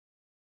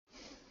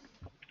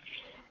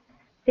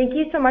Thank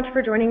you so much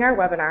for joining our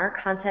webinar,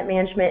 Content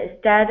Management is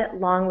Dead,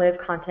 Long Live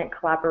Content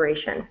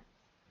Collaboration.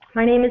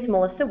 My name is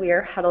Melissa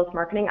Weir, Huddle's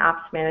Marketing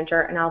Ops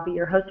Manager, and I'll be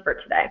your host for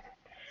today.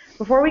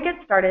 Before we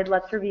get started,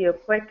 let's review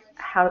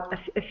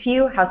a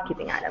few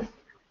housekeeping items.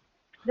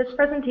 This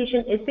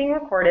presentation is being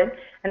recorded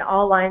and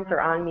all lines are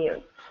on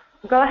mute.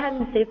 Go ahead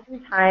and save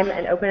some time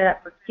and open it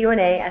up for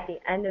Q&A at the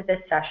end of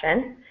this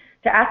session.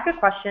 To ask a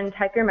question,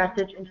 type your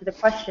message into the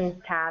Questions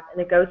tab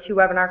in the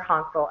GoToWebinar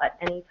console at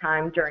any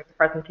time during the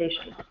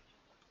presentation.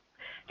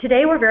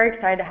 Today, we're very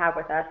excited to have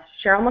with us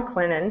Cheryl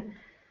McLennan,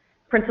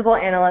 Principal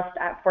Analyst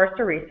at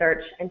Forrester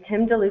Research, and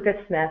Tim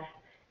DeLuca-Smith,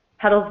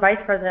 Huddle's Vice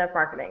President of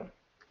Marketing.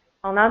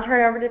 I'll now turn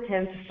it over to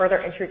Tim to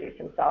further introduce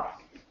himself.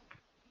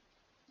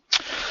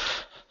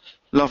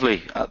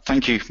 Lovely.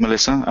 Thank you,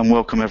 Melissa, and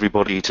welcome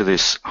everybody to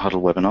this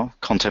Huddle webinar.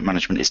 Content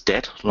Management is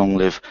Dead, Long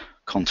Live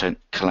Content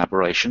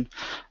Collaboration.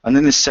 And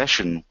in this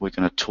session, we're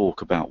going to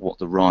talk about what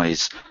the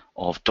rise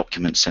of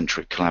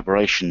document-centric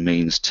collaboration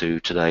means to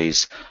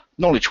today's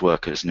knowledge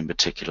workers, and in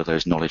particular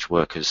those knowledge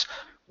workers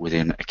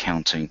within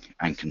accounting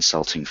and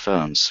consulting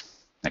firms.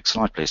 Next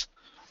slide, please.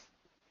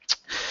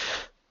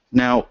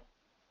 Now,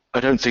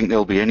 I don't think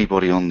there'll be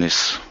anybody on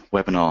this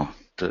webinar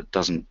that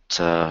doesn't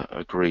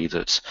agree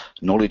that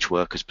knowledge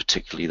workers,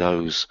 particularly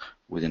those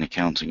within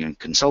accounting and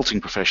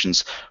consulting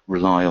professions,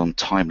 rely on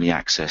timely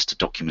access to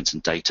documents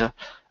and data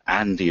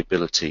and the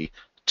ability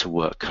to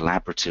work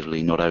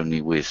collaboratively not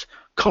only with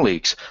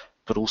colleagues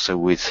but also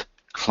with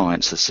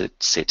clients that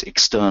sit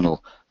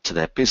external to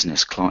their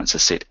business, clients that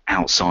sit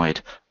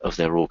outside of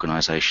their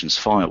organization's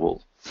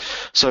firewall.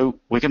 So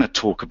we're going to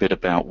talk a bit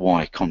about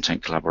why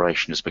content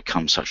collaboration has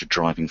become such a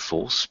driving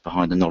force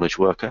behind the knowledge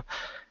worker,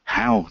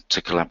 how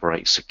to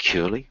collaborate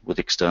securely with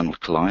external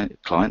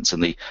clients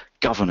and the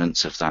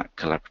governance of that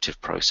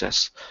collaborative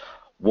process,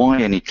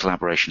 why any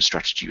collaboration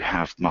strategy you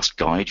have must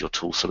guide your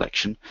tool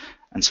selection,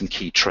 and some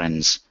key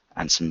trends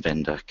and some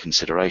vendor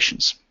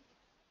considerations.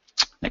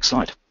 Next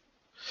slide.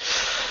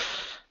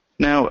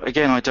 Now,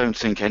 again, I don't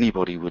think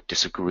anybody would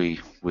disagree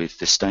with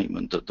this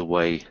statement that the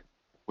way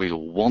we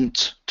all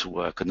want to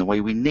work and the way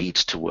we need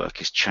to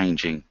work is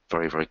changing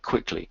very, very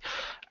quickly.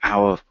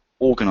 Our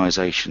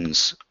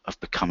organizations have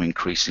become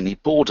increasingly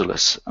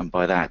borderless, and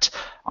by that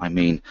I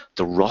mean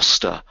the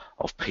roster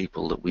of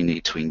people that we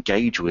need to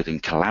engage with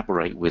and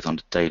collaborate with on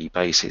a daily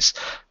basis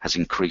has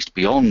increased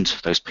beyond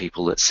those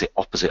people that sit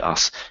opposite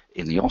us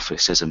in the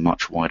office. There's a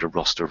much wider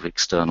roster of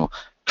external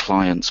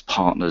clients,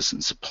 partners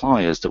and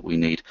suppliers that we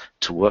need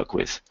to work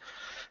with.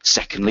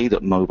 Secondly,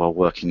 that mobile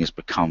working has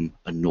become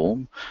a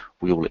norm.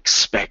 We all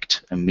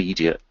expect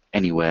immediate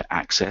anywhere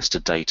access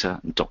to data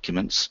and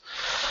documents.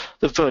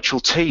 The virtual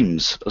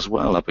teams as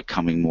well are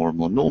becoming more and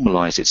more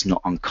normalized. It's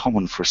not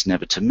uncommon for us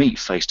never to meet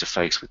face to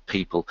face with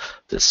people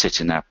that sit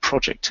in our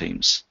project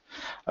teams.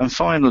 And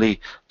finally,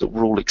 that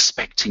we're all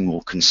expecting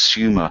more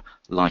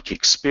consumer-like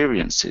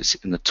experiences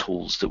in the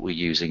tools that we're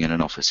using in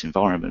an office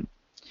environment.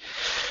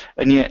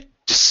 And yet,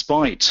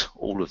 despite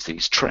all of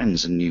these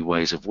trends and new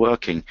ways of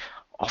working,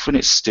 often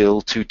it's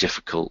still too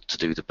difficult to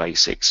do the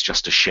basics,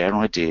 just to share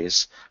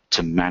ideas,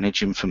 to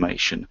manage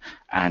information,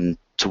 and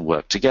to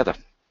work together.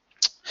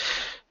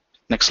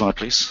 Next slide,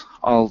 please.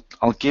 I'll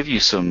give you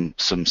some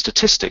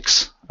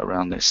statistics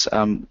around this.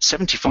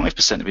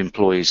 75% of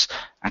employees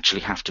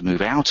actually have to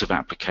move out of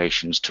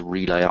applications to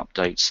relay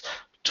updates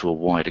to a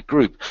wider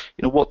group.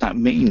 You know what that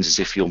means is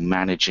if you're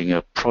managing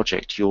a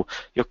project, you're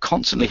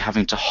constantly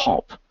having to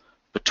hop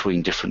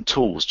between different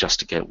tools just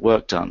to get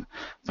work done,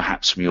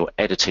 perhaps from your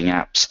editing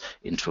apps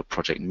into a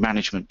project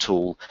management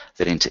tool,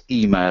 then into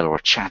email or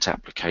a chat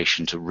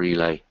application to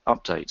relay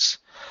updates.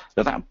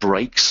 Now that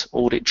breaks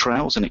audit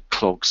trails and it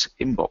clogs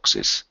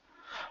inboxes.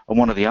 And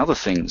one of the other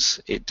things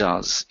it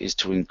does is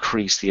to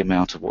increase the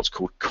amount of what's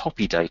called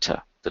copy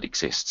data that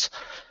exists.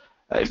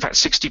 In fact,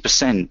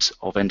 60%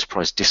 of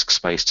enterprise disk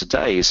space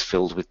today is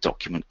filled with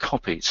document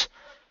copies.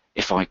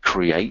 If I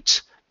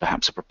create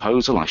perhaps a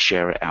proposal, I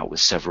share it out with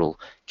several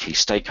key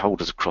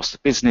stakeholders across the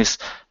business.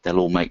 They'll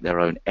all make their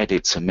own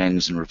edits,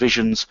 amends and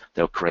revisions.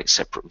 They'll create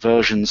separate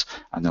versions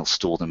and they'll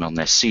store them on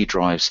their C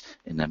drives,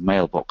 in their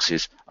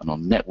mailboxes and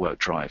on network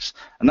drives.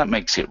 And that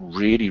makes it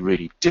really,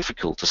 really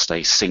difficult to stay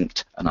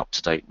synced and up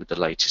to date with the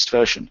latest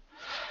version.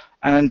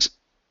 And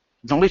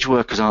knowledge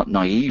workers aren't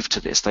naive to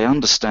this. They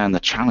understand the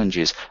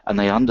challenges and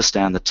they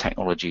understand the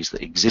technologies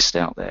that exist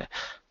out there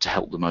to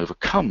help them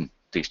overcome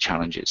these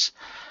challenges.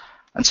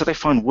 And so they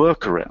find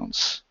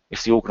workarounds.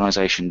 If the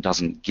organization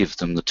doesn't give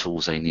them the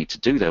tools they need to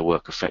do their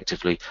work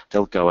effectively,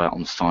 they'll go out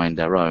and find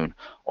their own,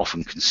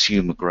 often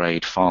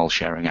consumer-grade file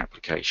sharing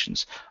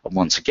applications. And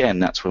once again,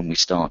 that's when we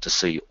start to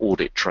see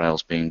audit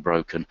trails being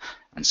broken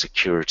and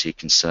security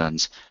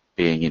concerns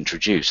being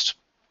introduced.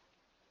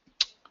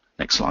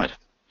 Next slide.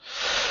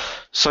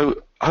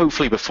 So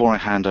hopefully before I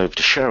hand over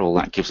to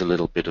Cheryl, that gives a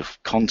little bit of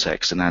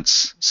context and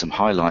adds some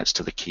highlights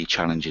to the key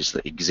challenges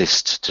that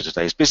exist to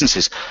today's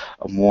businesses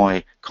and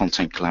why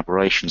content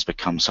collaboration has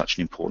become such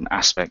an important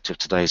aspect of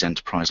today's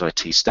enterprise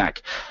IT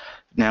stack.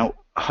 Now,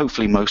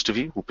 hopefully most of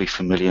you will be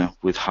familiar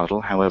with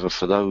Huddle. However,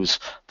 for those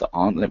that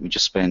aren't, let me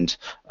just spend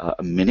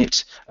a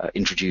minute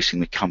introducing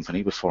the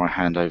company before I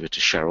hand over to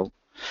Cheryl.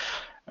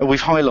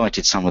 We've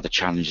highlighted some of the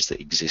challenges that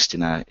exist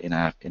in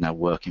our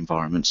work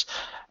environments,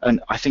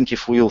 and I think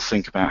if we all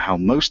think about how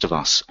most of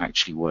us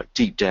actually work,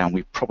 deep down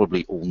we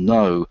probably all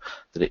know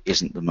that it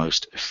isn't the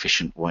most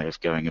efficient way of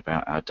going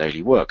about our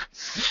daily work.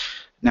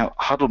 Now,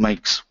 Huddle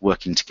makes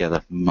working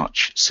together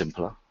much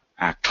simpler.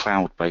 Our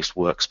cloud-based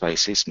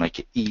workspaces make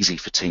it easy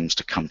for teams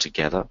to come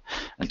together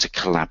and to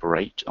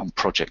collaborate on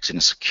projects in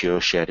a secure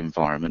shared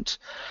environment.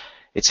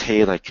 It's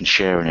here they can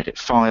share and edit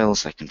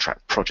files, they can track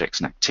projects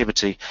and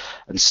activity,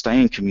 and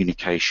stay in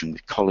communication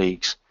with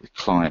colleagues, with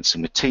clients,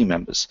 and with team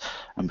members.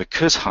 And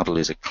because Huddle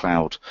is a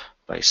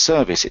cloud-based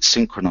service, it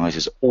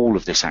synchronizes all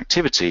of this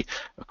activity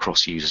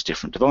across users'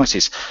 different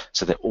devices,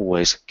 so they're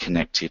always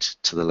connected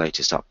to the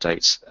latest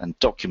updates and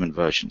document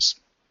versions.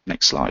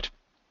 Next slide.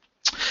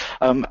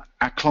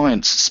 Our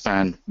clients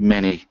span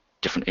many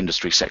different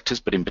industry sectors,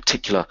 but in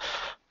particular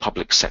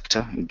public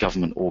sector and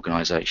government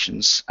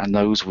organisations, and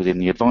those within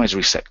the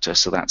advisory sector,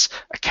 so that's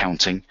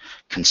accounting,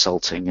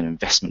 consulting and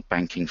investment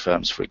banking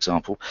firms, for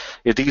example.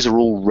 These are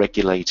all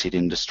regulated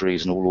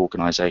industries and all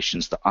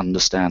organisations that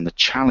understand the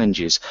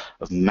challenges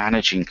of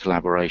managing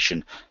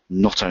collaboration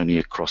not only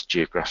across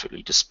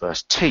geographically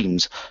dispersed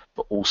teams,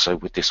 but also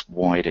with this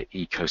wider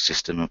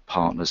ecosystem of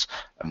partners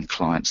and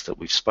clients that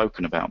we've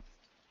spoken about.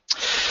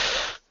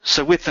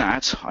 So with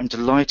that, I'm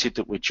delighted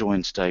that we're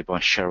joined today by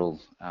Cheryl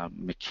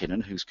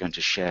McKinnon, who's going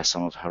to share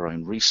some of her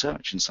own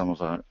research and some of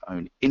her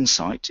own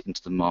insight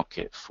into the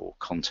market for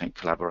content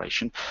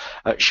collaboration.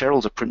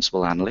 Cheryl's a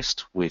principal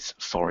analyst with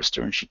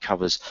Forrester, and she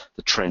covers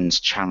the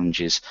trends,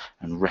 challenges,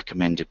 and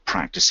recommended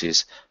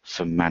practices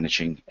for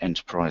managing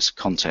enterprise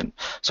content.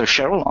 So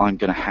Cheryl, I'm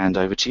going to hand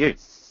over to you.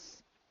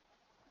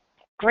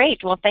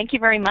 Great. Well, thank you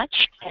very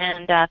much,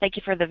 and thank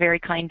you for the very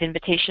kind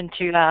invitation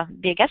to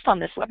be a guest on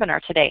this webinar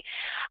today.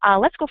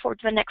 Let's go forward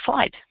to the next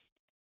slide.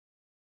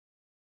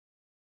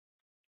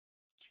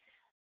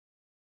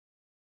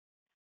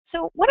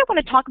 So what I want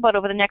to talk about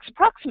over the next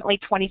approximately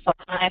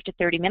 25 to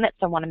 30 minutes,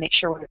 I want to make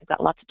sure we've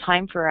got lots of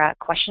time for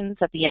questions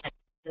at the end of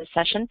the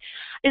session,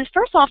 is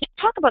first off,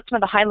 talk about some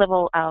of the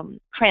high-level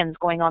trends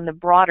going on in the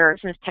broader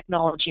business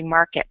technology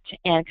market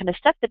and kind of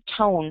set the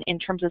tone in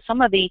terms of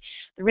some of the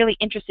really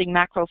interesting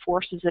macro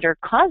forces that are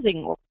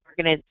causing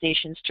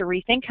organizations to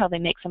rethink how they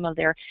make some of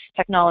their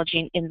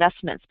technology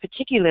investments,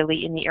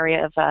 particularly in the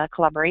area of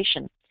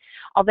collaboration.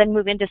 I'll then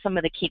move into some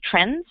of the key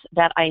trends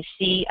that I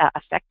see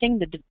affecting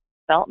the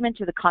development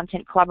of the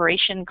content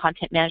collaboration,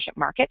 content management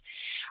market,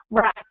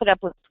 wrap it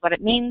up with what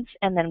it means,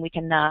 and then we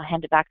can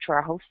hand it back to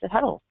our host at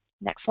Huddle.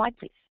 Next slide,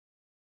 please.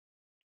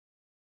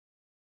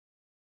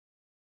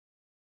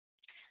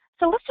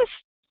 So let's just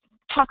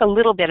talk a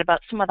little bit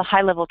about some of the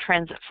high-level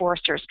trends that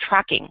Forrester is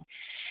tracking.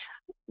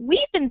 We've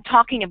been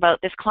talking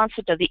about this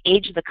concept of the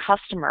age of the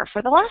customer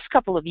for the last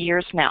couple of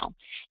years now.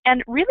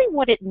 And really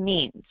what it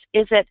means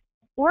is that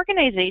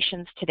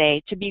organizations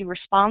today, to be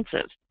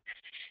responsive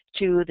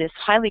to this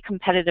highly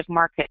competitive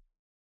market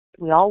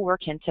we all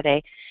work in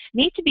today,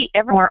 need to be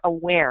ever more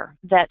aware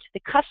that the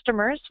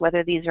customers,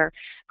 whether these are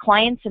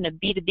clients in a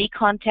B2B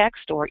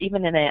context or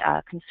even in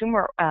a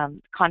consumer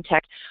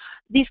context,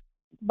 these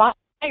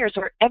buyers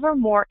are ever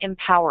more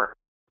empowered,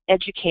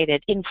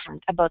 educated,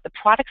 informed about the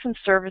products and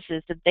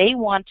services that they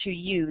want to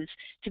use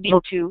to be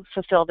able to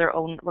fulfill their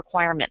own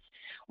requirements.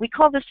 We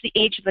call this the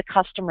age of the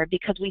customer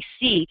because we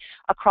see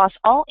across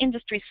all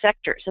industry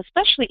sectors,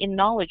 especially in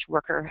knowledge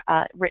worker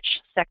rich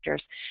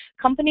sectors,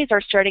 companies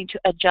are starting to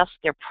adjust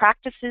their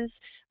practices,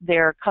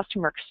 their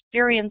customer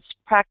experience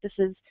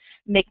practices,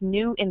 make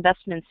new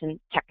investments in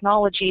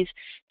technologies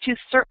to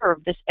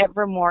serve this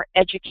ever more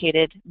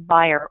educated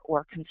buyer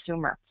or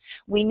consumer.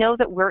 We know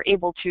that we're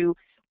able to,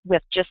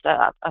 with just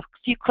a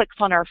few clicks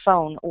on our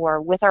phone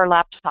or with our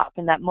laptop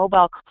in that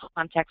mobile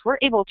context, we're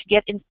able to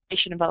get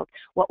information about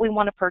what we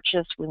want to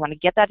purchase. We want to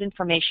get that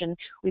information.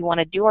 We want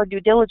to do our due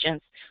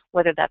diligence,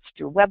 whether that's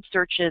through web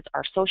searches,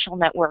 our social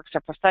networks, our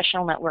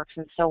professional networks,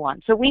 and so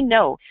on. So we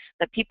know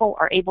that people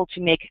are able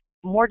to make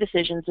more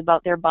decisions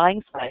about their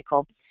buying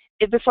cycle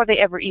before they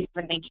ever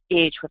even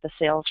engage with a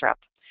sales rep.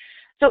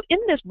 So in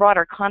this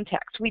broader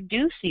context, we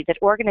do see that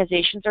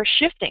organizations are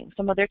shifting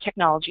some of their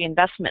technology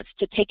investments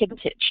to take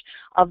advantage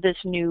of this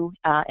new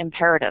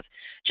imperative.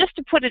 Just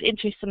to put it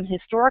into some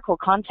historical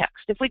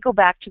context, if we go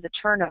back to the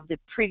turn of the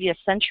previous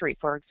century,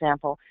 for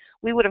example,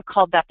 we would have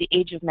called that the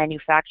age of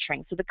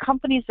manufacturing. So the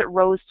companies that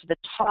rose to the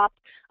top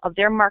of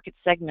their market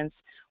segments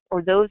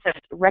or those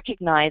that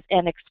recognized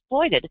and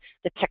exploited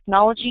the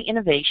technology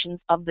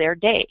innovations of their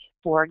day.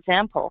 For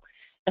example,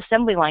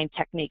 assembly line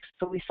techniques.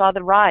 So we saw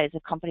the rise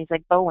of companies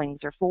like Boeing's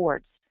or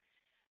Ford's.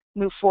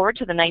 Move forward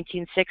to the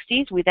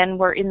 1960s, we then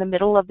were in the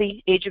middle of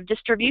the age of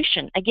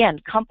distribution. Again,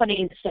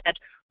 companies that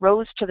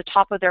rose to the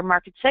top of their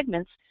market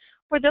segments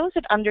were those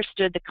that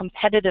understood the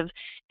competitive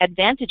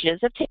advantages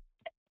of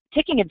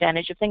taking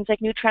advantage of things like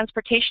new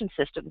transportation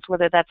systems,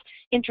 whether that's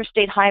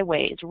interstate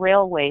highways,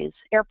 railways,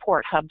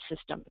 airport hub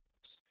systems.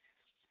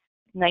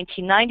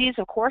 1990s,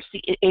 of course,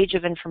 the age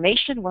of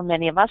information, where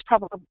many of us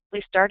probably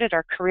started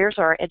our careers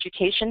or our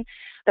education.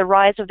 The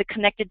rise of the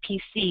connected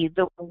PC,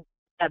 the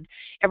web.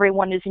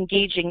 Everyone is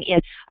engaging in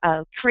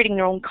creating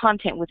their own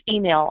content with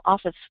email,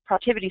 Office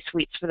productivity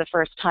suites for the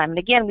first time. And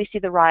again, we see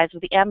the rise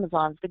of the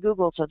Amazons, the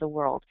Googles of the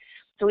world.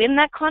 So in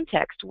that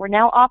context, we're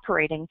now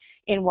operating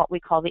in what we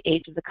call the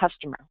age of the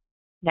customer.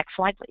 Next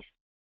slide, please.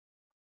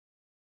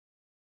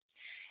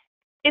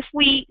 If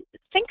we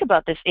think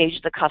about this age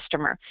of the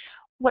customer,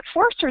 what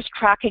Forrester's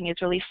tracking is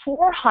really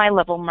 4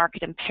 high-level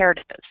market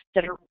imperatives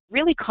that are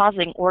really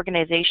causing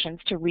organizations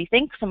to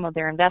rethink some of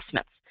their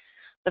investments.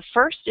 The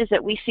first is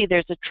that we see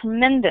there's a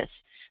tremendous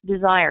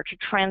desire to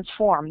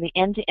transform the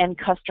end-to-end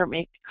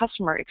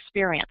customer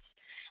experience.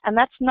 And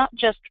that's not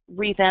just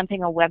revamping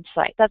a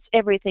website. That's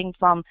everything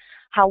from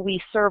how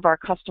we serve our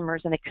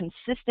customers in a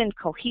consistent,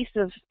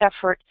 cohesive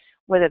effort,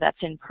 whether that's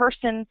in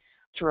person,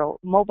 through a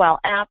mobile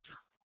app,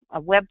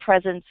 a web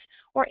presence,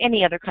 or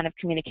any other kind of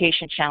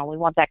communication channel. We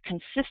want that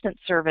consistent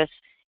service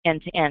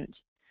end-to-end.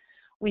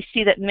 We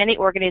see that many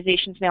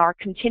organizations now are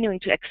continuing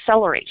to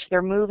accelerate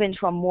their move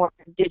into a more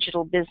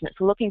digital business,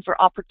 looking for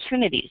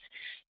opportunities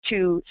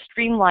to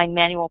streamline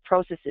manual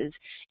processes,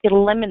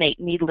 eliminate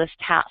needless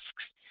tasks,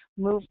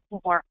 move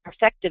more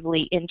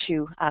effectively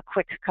into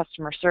quick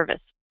customer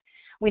service.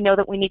 We know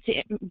that we need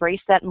to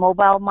embrace that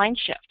mobile mind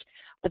shift.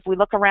 If we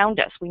look around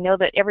us, we know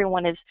that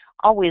everyone is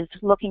always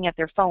looking at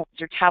their phones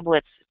or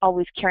tablets,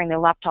 always carrying their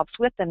laptops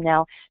with them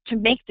now to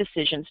make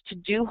decisions, to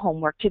do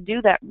homework, to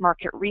do that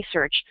market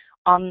research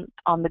on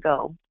the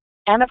go.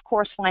 And of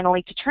course,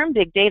 finally, to turn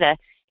big data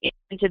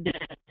into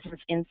business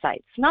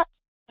insights. Not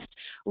just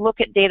look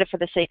at data for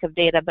the sake of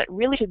data, but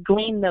really to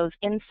glean those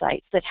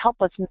insights that help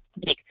us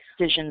make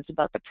decisions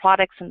about the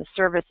products and the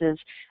services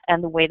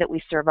and the way that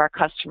we serve our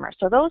customers.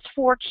 So those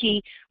 4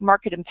 key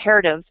market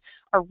imperatives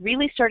are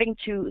really starting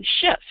to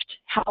shift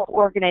how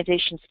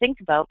organizations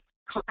think about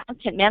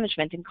content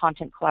management and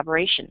content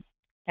collaboration.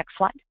 Next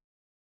slide.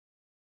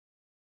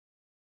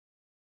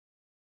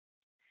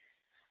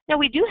 Now,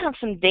 we do have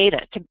some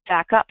data to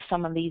back up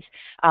some of these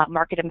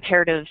market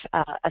imperative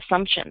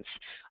assumptions.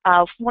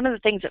 One of the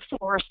things that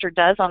Forrester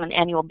does on an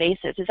annual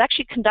basis is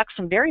actually conduct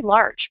some very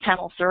large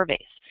panel surveys.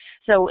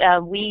 So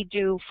we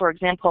do, for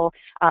example,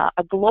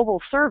 a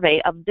global survey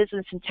of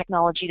business and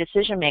technology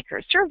decision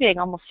makers, surveying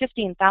almost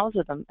 15,000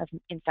 of them,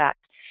 in fact.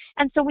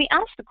 And so we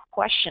asked the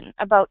question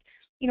about,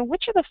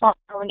 which of the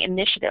following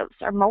initiatives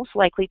are most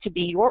likely to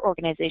be your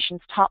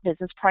organization's top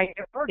business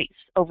priorities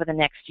over the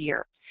next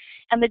year?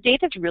 And the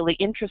data is really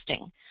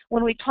interesting.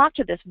 When we talk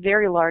to this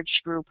very large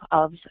group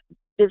of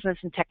business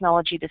and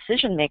technology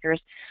decision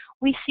makers,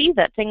 we see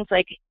that things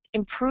like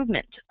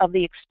improvement of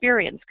the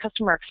experience,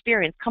 customer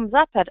experience, comes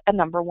up at a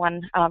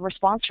 #1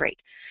 response rate,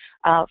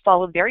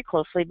 followed very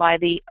closely by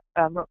the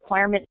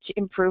requirement to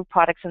improve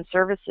products and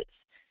services.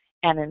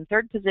 And in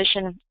third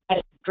position,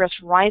 address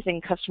rising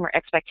customer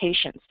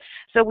expectations.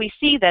 So we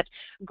see that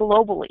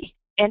globally,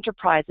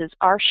 enterprises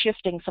are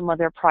shifting some of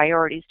their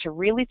priorities to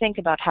really think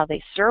about how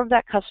they serve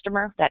that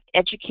customer, that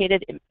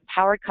educated,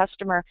 empowered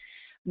customer,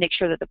 make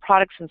sure that the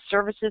products and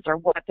services are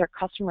what their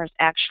customers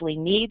actually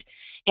need,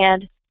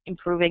 and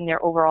improving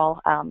their overall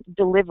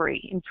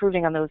delivery,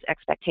 improving on those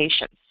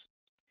expectations.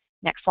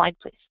 Next slide,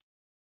 please.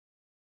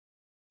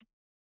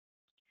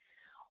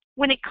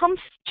 When it comes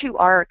to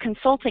our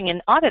consulting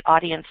and audit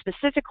audience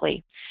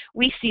specifically,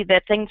 we see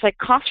that things like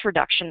cost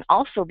reduction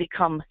also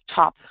become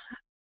top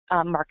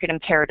market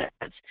imperatives.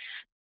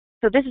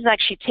 So this is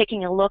actually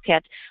taking a look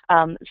at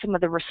some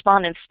of the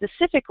respondents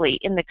specifically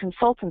in the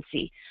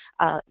consultancy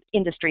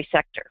industry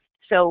sector.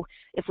 So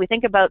if we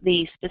think about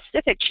the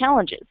specific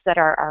challenges that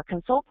our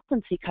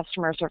consultancy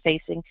customers are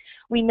facing,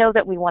 we know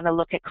that we want to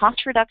look at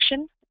cost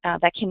reduction.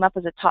 That came up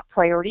as a top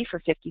priority for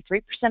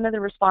 53% of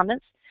the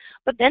respondents.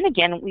 But then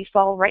again, we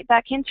fall right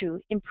back into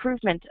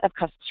improvement of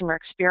customer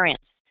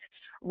experience.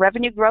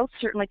 Revenue growth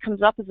certainly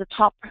comes up as a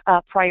top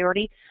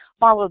priority,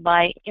 followed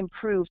by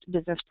improved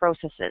business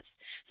processes.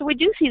 So we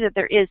do see that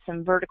there is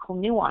some vertical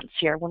nuance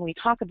here when we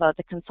talk about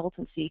the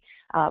consultancy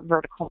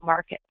vertical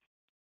market.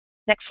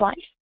 Next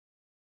slide.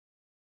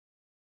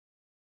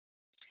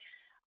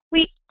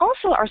 We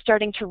also are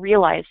starting to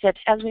realize that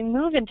as we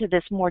move into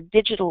this more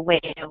digital way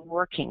of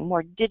working,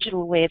 more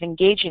digital way of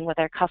engaging with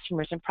our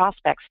customers and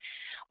prospects,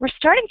 we're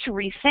starting to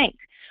rethink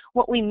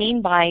what we mean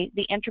by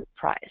the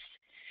enterprise.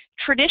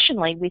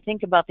 Traditionally, we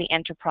think about the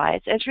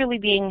enterprise as really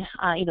being,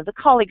 the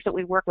colleagues that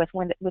we work with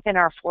within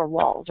our 4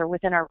 walls or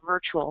within our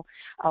virtual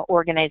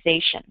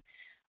organization.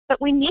 But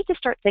we need to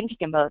start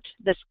thinking about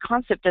this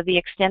concept of the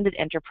extended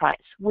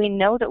enterprise. We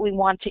know that we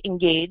want to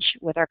engage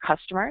with our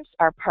customers,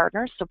 our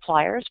partners,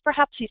 suppliers,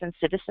 perhaps even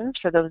citizens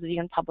for those of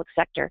you in public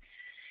sector,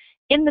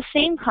 in the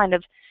same kind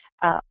of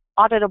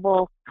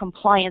auditable,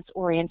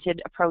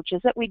 compliance-oriented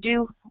approaches that we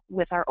do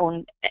with our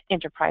own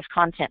enterprise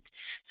content.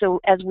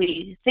 So as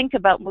we think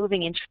about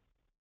moving into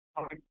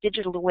our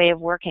digital way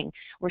of working,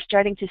 we're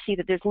starting to see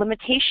that there's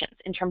limitations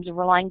in terms of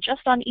relying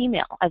just on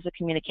email as a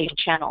communication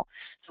channel.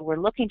 So we're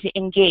looking to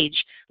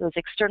engage those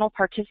external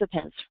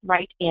participants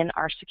right in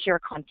our secure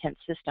content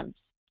systems.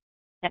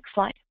 Next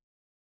slide.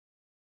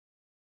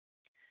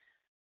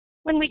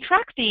 When we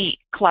track the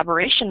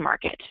collaboration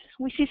market,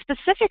 we see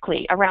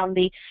specifically around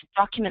the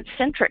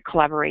document-centric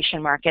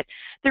collaboration market,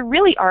 there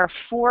really are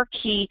 4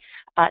 key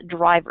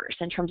drivers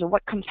in terms of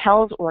what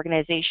compels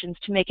organizations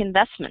to make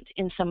investment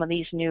in some of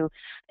these new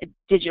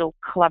digital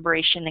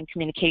collaboration and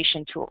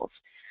communication tools.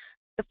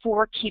 The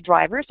 4 key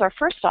drivers are,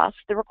 first off,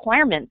 the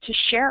requirement to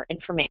share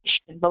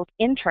information both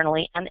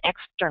internally and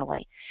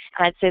externally.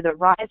 And I'd say the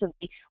rise of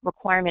the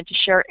requirement to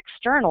share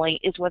externally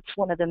is what's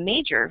one of the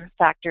major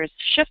factors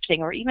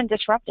shifting or even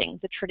disrupting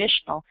the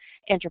traditional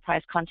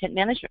enterprise content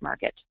management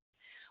market.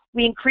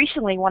 We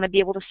increasingly want to be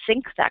able to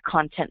sync that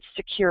content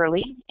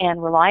securely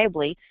and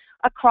reliably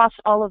across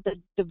all of the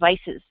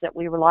devices that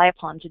we rely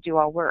upon to do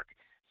our work.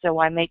 So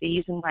I may be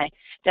using my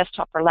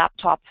desktop or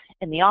laptop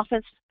in the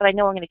office, but I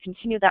know I'm going to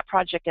continue that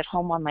project at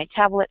home on my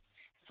tablet,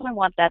 so I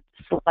want that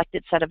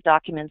selected set of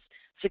documents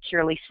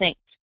securely synced.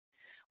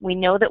 We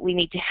know that we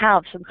need to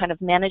have some kind of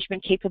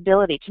management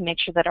capability to make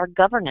sure that our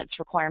governance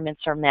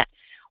requirements are met,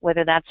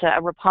 whether that's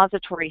a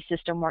repository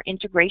system or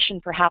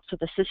integration perhaps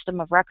with a system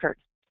of record.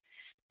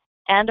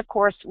 And of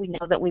course, we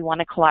know that we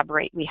want to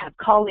collaborate. We have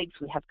colleagues,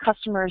 we have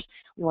customers,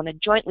 we want to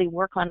jointly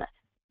work on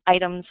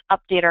items,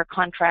 update our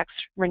contracts,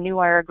 renew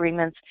our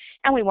agreements,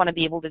 and we want to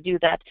be able to do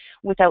that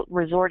without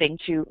resorting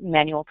to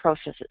manual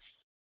processes.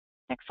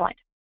 Next slide.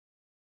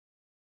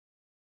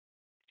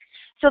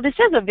 So this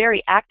is a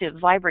very active,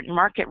 vibrant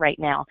market right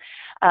now,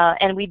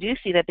 and we do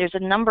see that there's a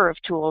number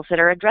of tools that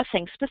are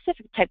addressing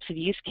specific types of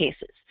use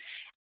cases,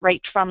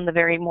 right from the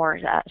very more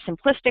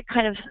simplistic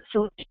kind of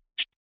solution.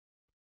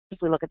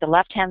 If we look at the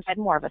left-hand side,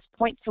 more of a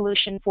point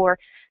solution for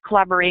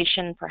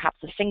collaboration, perhaps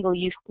a single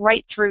use,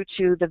 right through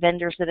to the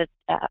vendors that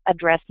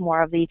address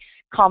more of the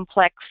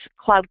complex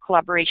cloud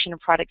collaboration and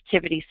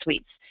productivity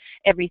suites,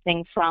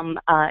 everything from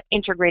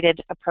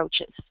integrated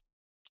approaches.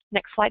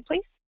 Next slide,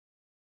 please.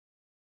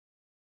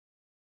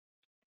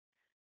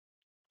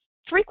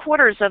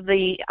 3/4 of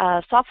the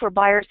software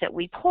buyers that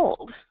we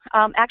polled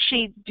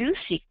actually do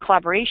see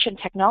collaboration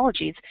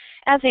technologies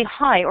as a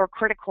high or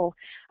critical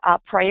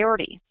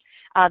priority.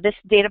 This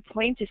data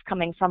point is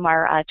coming from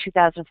our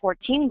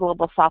 2014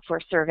 Global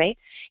Software Survey,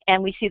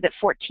 and we see that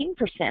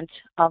 14%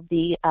 of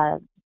the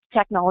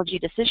technology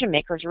decision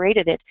makers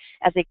rated it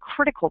as a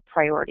critical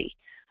priority.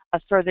 A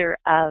further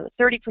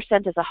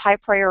 30% as a high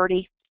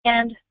priority,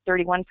 and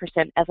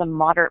 31% as a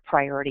moderate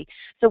priority.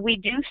 So we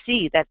do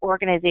see that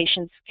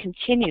organizations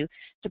continue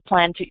to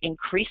plan to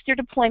increase their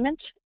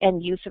deployment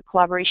and use of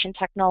collaboration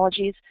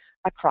technologies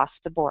across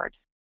the board.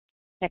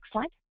 Next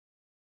slide.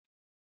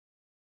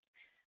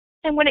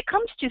 And when it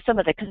comes to some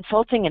of the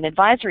consulting and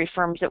advisory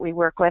firms that we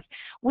work with,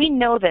 we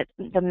know that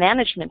the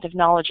management of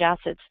knowledge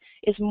assets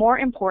is more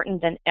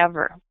important than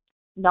ever.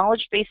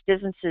 Knowledge-based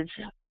businesses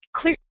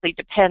clearly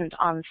depend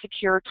on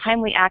secure,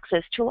 timely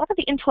access to a lot of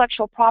the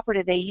intellectual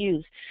property they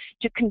use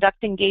to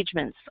conduct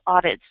engagements,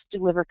 audits,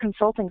 deliver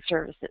consulting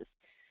services.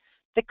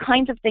 The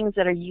kinds of things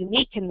that are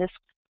unique in this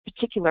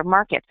particular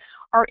market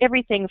are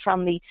everything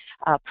from the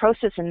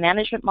process and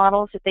management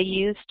models that they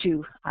use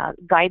to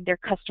guide their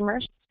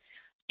customers,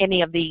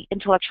 any of the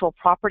intellectual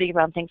property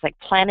around things like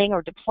planning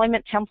or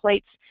deployment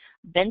templates,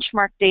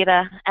 benchmark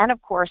data, and of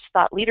course,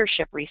 thought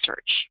leadership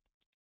research.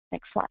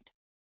 Next slide.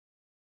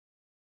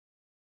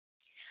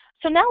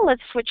 So now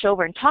let's switch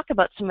over and talk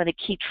about some of the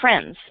key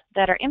trends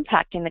that are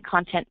impacting the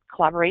content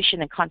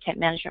collaboration and content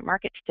management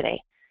markets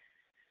today.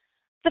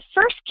 The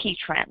first key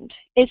trend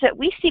is that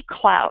we see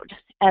cloud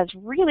as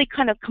really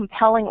kind of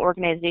compelling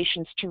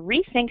organizations to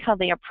rethink how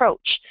they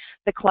approach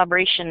the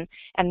collaboration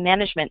and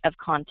management of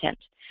content.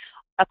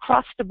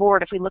 Across the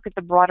board, if we look at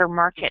the broader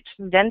market,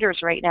 vendors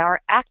right now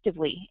are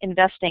actively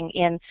investing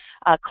in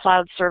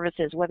cloud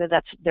services, whether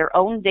that's their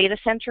own data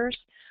centers,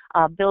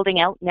 building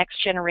out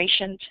next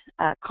generation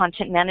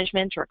content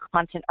management or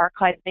content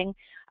archiving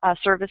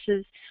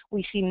services.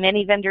 We see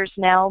many vendors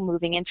now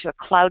moving into a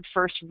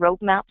cloud-first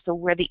roadmap, so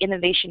where the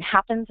innovation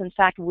happens, in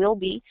fact, will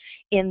be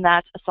in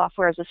that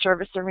software as a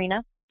service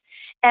arena.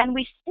 And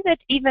we see that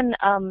even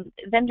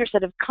vendors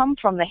that have come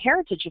from the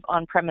heritage of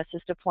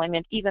on-premises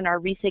deployment even are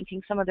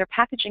rethinking some of their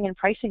packaging and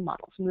pricing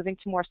models, moving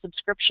to more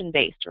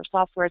subscription-based or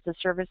software as a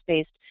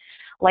service-based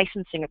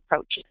licensing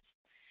approaches.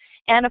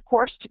 And of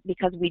course,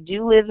 because we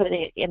do live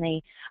in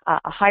a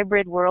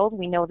hybrid world,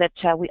 we know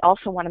that we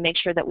also want to make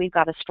sure that we've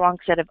got a strong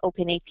set of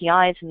open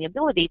APIs and the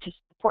ability to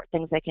support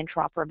things like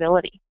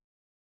interoperability.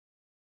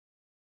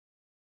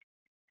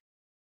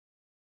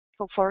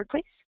 Go forward,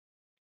 please.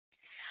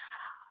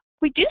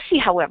 We do see,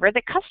 however,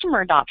 that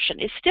customer adoption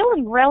is still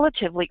in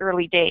relatively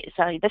early days.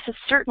 This is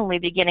certainly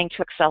beginning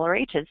to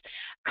accelerate as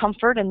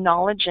comfort and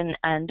knowledge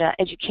and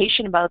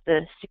education about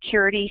the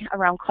security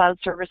around cloud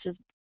services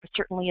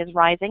certainly is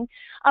rising.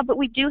 But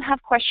we do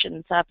have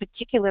questions,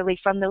 particularly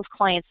from those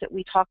clients that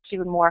we talk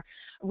to in more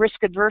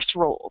risk-averse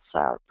roles,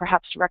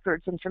 perhaps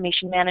records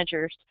information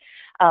managers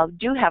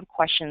do have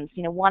questions,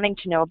 wanting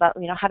to know about,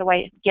 how do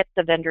I get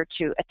the vendor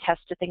to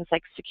attest to things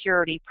like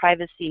security,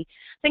 privacy,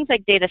 things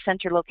like data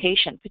center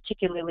location,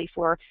 particularly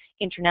for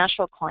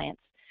international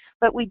clients.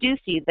 but we do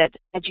see that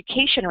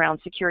education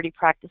around security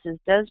practices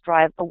does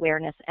drive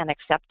awareness and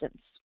acceptance.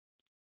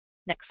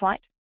 Next slide.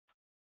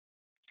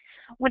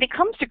 When it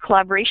comes to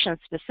collaboration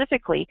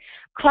specifically,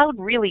 cloud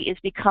really is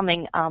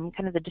becoming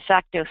kind of the de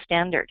facto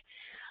standard.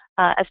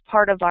 As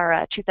part of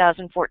our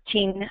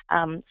 2014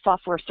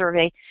 software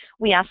survey,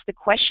 we asked the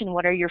question,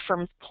 what are your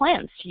firm's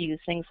plans to use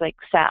things like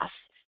SaaS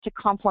to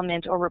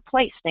complement or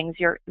replace things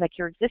like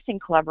your existing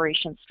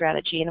collaboration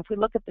strategy? And if we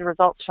look at the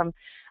results from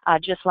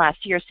just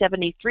last year,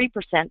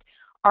 73%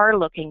 are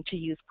looking to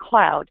use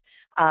cloud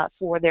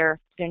for their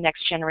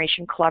next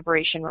generation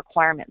collaboration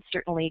requirements.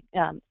 Certainly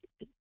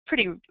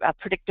pretty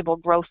predictable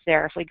growth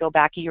there if we go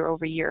back year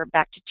over year,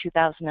 back to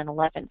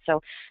 2011. So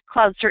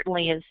cloud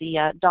certainly is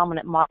the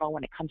dominant model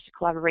when it comes to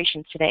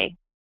collaboration today.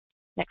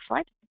 Next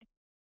slide.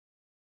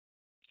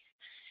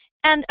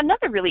 And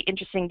another really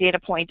interesting data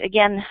point,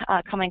 again,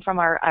 coming from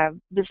our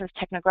business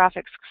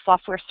technographics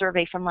software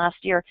survey from last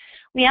year,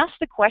 we asked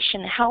the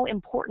question, how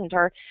important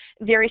are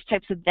various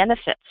types of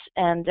benefits?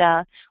 And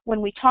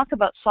when we talk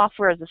about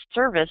software as a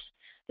service,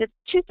 the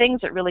two things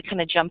that really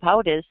kind of jump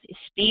out is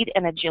speed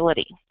and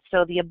agility.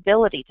 So the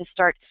ability to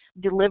start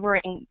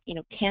delivering,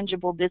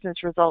 tangible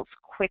business results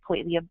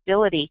quickly, the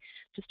ability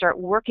to start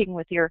working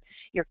with your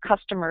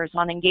customers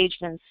on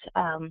engagements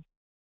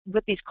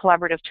with these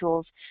collaborative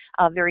tools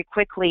very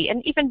quickly,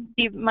 and even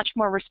be much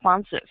more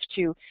responsive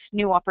to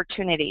new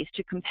opportunities,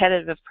 to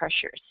competitive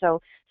pressures.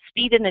 So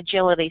speed and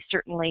agility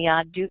certainly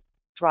do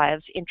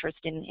drive interest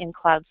in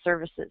cloud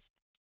services.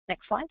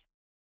 Next slide.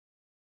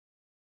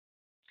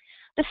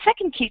 The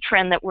second key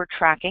trend that we're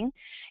tracking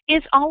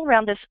is all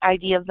around this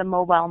idea of the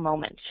mobile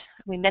moment.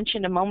 We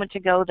mentioned a moment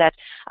ago that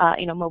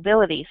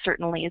mobility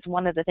certainly is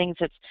one of the things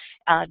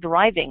that's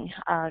driving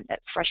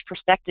fresh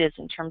perspectives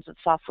in terms of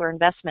software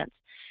investments.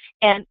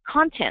 And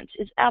content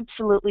is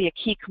absolutely a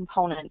key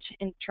component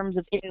in terms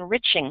of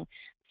enriching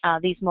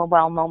these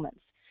mobile moments.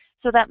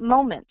 So that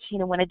moment,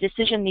 when a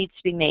decision needs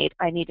to be made,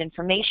 I need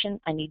information,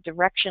 I need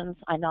directions,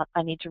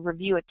 I need to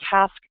review a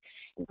task.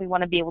 We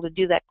want to be able to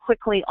do that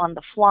quickly on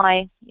the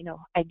fly,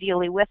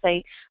 ideally with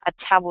a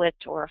tablet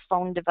or a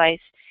phone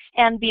device,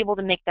 and be able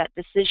to make that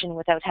decision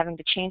without having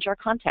to change our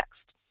context.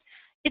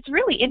 It's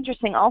really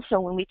interesting also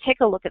when we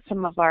take a look at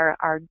some of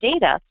our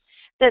data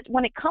that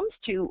when it comes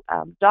to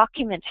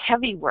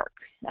document-heavy work,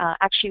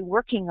 actually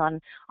working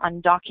on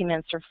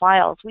documents or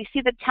files, we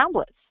see that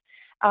tablets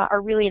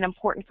are really an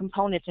important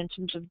component in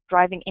terms of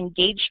driving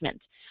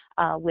engagement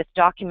with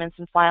documents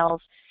and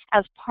files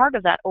as part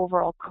of that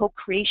overall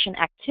co-creation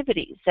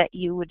activities that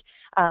you would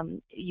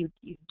you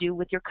do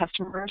with your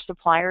customers,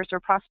 suppliers, or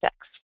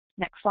prospects.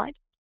 Next slide.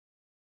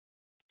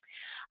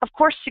 Of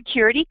course,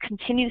 security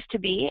continues to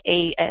be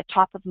a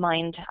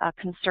top-of-mind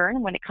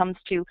concern when it comes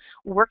to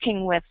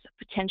working with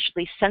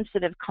potentially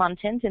sensitive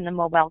content in the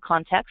mobile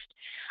context.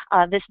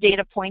 This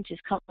data point is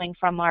coming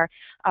from our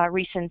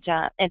recent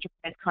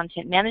Enterprise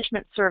Content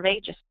Management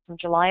Survey, just from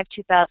July of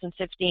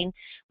 2015,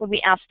 when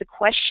we asked the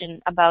question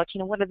about,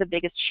 what are the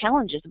biggest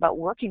challenges about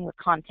working with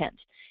content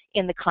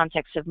in the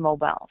context of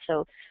mobile.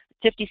 So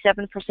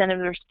 57% of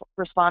the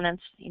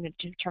respondents, in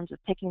terms of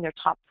picking their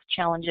top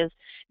challenges,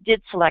 did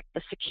select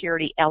the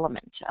security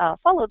element,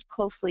 followed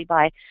closely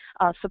by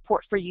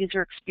support for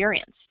user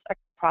experience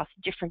across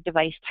different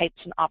device types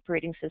and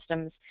operating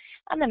systems,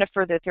 and then a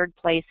further third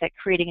place at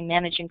creating and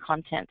managing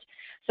content.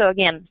 So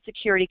again,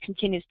 security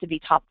continues to be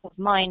top of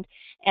mind,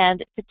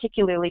 and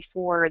particularly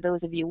for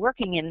those of you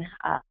working in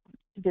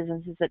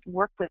businesses that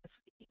work with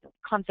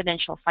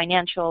confidential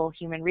financial,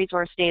 human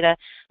resource data,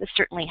 this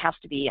certainly has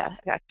to be a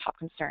top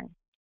concern.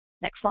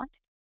 Next slide.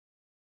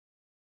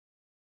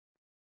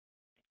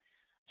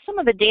 Some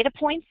of the data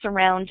points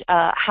around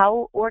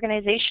how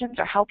organizations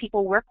or how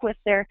people work with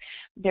their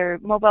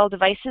mobile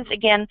devices.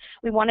 Again,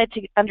 we wanted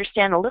to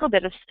understand a little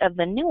bit of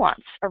the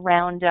nuance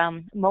around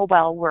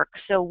mobile work.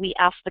 So we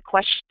asked the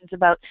questions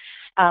about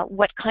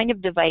what kind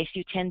of device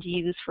you tend to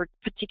use for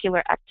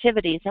particular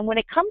activities. And when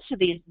it comes to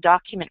these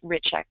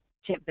document-rich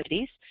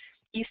activities,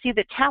 you see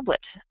the tablet,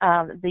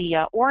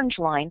 the orange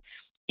line,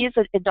 is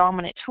a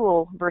dominant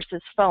tool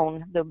versus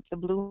phone, the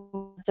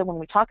blue. So when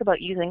we talk about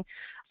using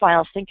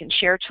file sync and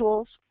share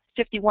tools,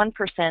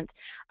 51%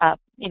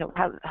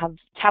 have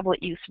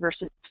tablet use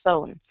versus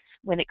phone.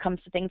 When it comes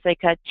to things like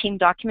team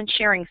document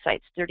sharing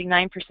sites,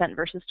 39%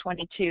 versus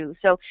 22%.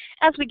 So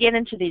as we get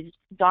into these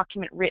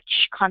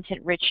document-rich,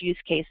 content-rich use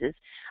cases,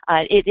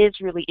 it is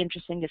really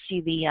interesting to see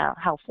the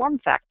how form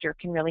factor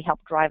can really help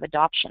drive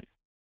adoption.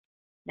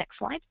 Next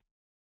slide.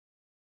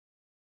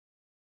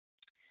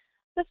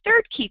 The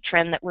third key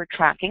trend that we're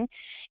tracking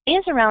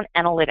is around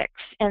analytics.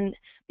 And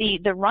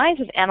the rise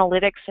of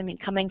analytics,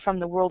 coming from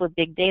the world of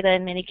big data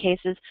in many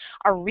cases,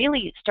 are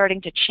really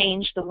starting to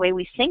change the way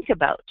we think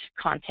about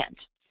content.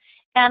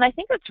 And I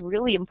think it's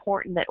really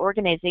important that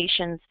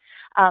organizations,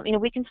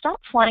 we can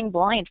stop flying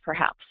blind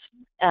perhaps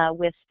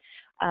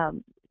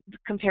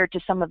compared to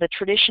some of the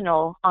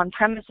traditional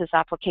on-premises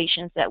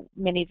applications that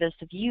many of us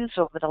have used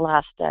over the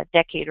last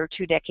decade or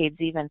 2 decades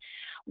even,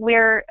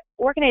 where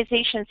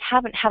organizations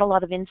haven't had a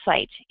lot of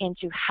insight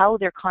into how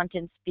their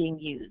content's being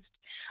used.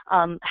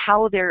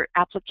 how their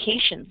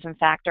applications, in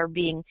fact, are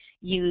being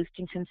used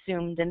and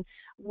consumed, and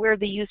where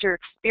the user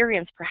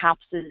experience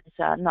perhaps is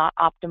not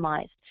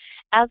optimized.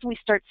 As we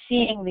start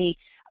seeing the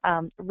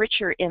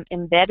richer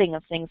embedding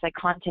of things like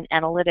content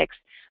analytics,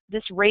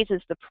 this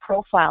raises the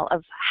profile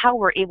of how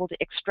we're able to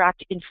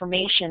extract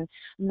information,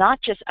 not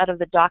just out of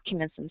the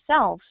documents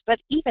themselves, but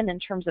even in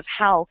terms of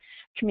how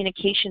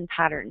communication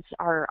patterns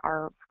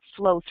are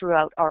flow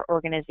throughout our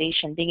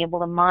organization, being able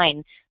to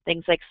mine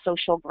things like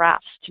social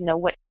graphs to know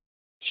what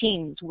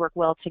teams work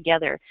well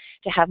together,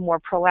 to have more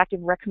proactive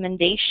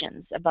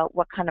recommendations about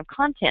what kind of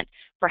content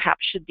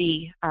perhaps should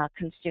be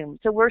consumed.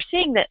 So we're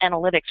seeing that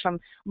analytics from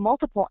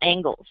multiple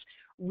angles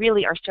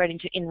really are starting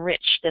to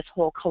enrich this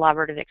whole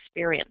collaborative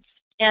experience.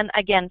 And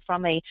again,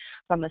 from a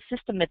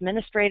system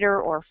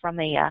administrator or from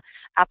a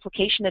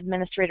application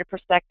administrator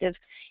perspective,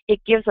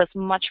 it gives us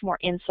much more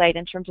insight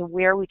in terms of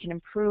where we can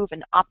improve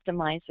and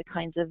optimize the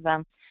kinds of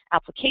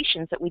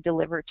applications that we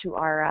deliver to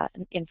our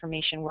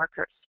information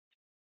workers.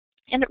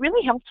 And it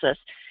really helps us,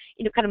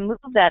 kind of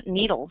move that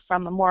needle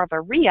from a more of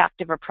a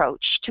reactive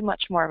approach to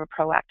much more of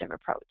a proactive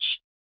approach.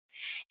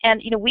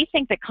 And we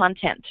think that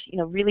content,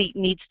 really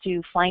needs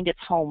to find its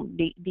home,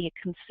 be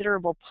a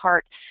considerable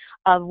part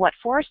of what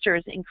Forrester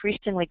is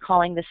increasingly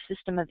calling the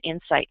system of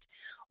insight.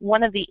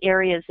 One of the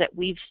areas that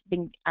we've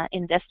been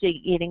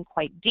investigating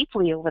quite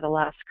deeply over the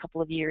last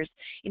couple of years,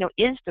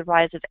 is the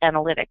rise of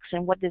analytics,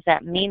 and what does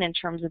that mean in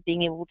terms of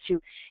being able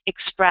to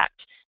extract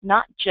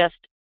not just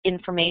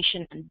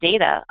information and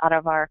data out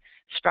of our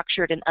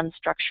structured and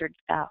unstructured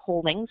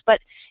holdings, but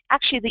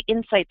actually the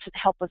insights that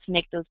help us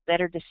make those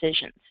better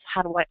decisions.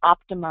 How do I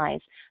optimize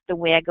the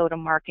way I go to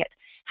market?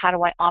 How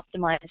do I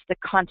optimize the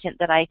content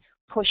that I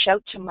push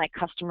out to my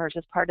customers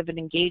as part of an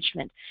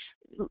engagement?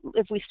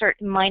 If we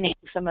start mining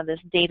some of this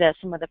data,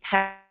 some of the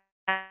past,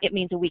 it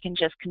means that we can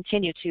just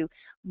continue to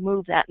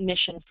move that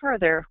mission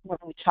further when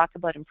we talk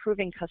about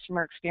improving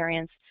customer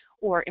experience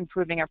or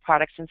improving our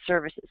products and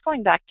services,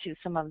 going back to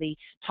some of the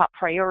top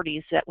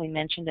priorities that we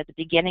mentioned at the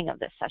beginning of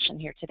this session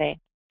here today.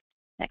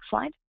 Next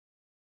slide.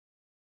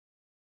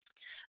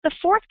 The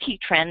fourth key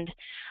trend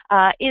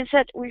is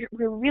that we're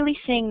really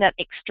seeing that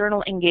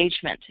external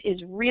engagement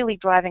is really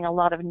driving a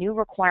lot of new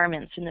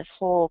requirements in this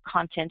whole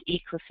content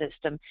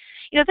ecosystem.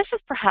 This is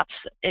perhaps,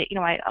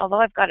 although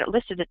I've got it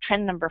listed at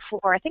trend number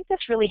 4, I think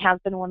this really has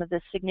been one of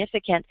the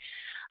significant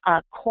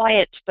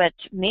quiet but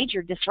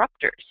major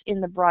disruptors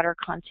in the broader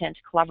content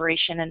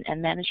collaboration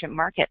and management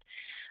market,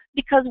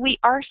 because we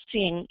are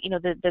seeing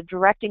the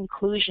direct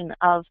inclusion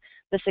of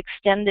this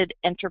extended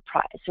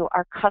enterprise. So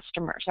our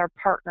customers, our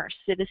partners,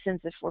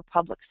 citizens if we're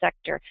public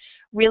sector,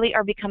 really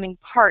are becoming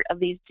part of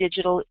these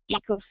digital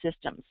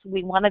ecosystems.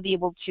 We want to be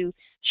able to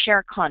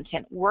share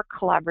content, work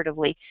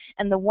collaboratively,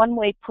 and the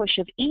one-way push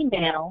of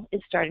email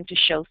is starting to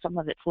show some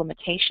of its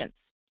limitations.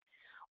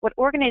 What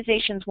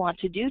organizations want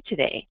to do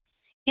today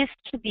is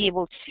to be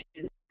able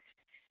to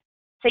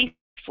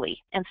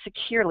safely and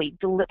securely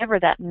deliver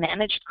that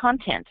managed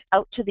content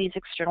out to these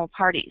external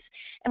parties.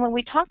 And when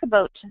we talk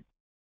about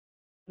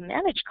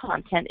managed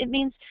content, it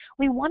means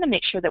we want to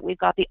make sure that we've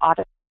got the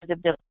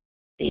auditability,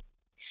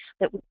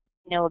 that we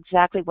know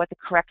exactly what the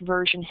correct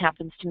version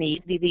happens to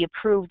be, the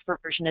approved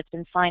version that's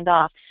been signed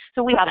off.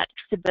 So we have that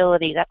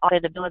stability, that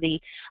auditability,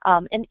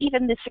 and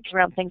even this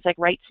around things like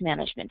rights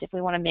management, if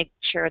we want to make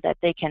sure that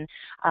they can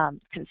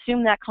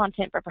consume that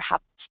content, but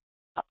perhaps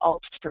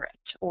alter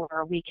it,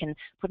 or we can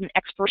put an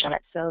expiration on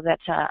it so that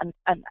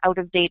an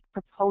out-of-date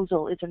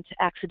proposal isn't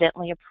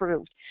accidentally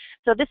approved.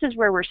 So this is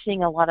where we're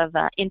seeing a lot of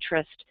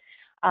interest.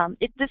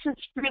 This is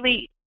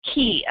really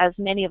key as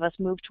many of us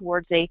move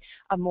towards a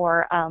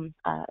more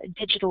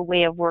digital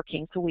way of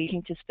working, so we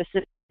can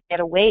specifically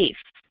get away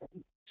from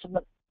some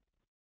of the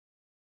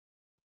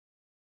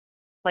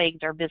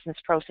plagued our business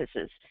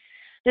processes.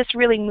 This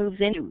really moves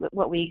into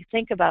what we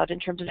think about in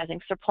terms of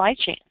managing supply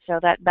chain. So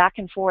that back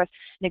and forth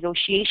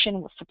negotiation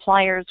with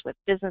suppliers, with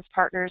business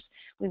partners,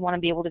 we want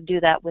to be able to do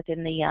that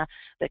within the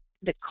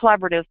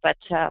collaborative but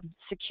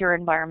secure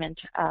environment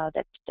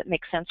that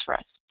makes sense for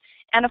us.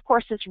 And of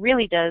course, this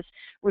really does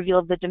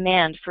reveal the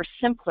demand for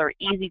simpler,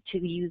 easy to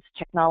use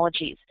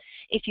technologies.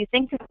 If you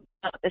think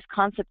about this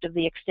concept of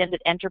the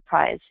extended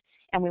enterprise,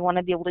 and we want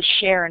to be able to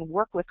share and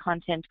work with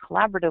content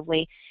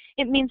collaboratively,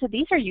 it means that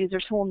these are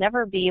users who will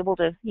never be able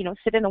to,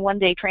 sit in a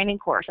one-day training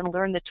course and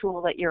learn the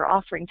tool that you're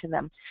offering to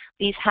them.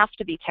 These have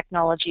to be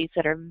technologies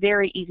that are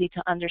very easy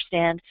to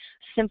understand,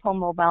 simple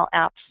mobile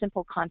apps,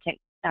 simple content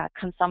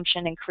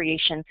consumption and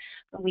creation.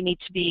 We need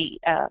to be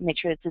make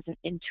sure it's as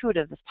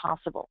intuitive as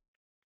possible.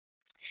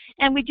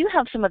 And we do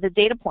have some of the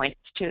data points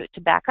to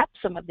back up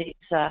some of these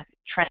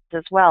trends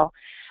as well.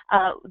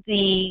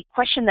 The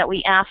question that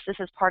we asked, this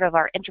is part of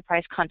our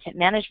Enterprise Content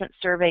Management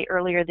Survey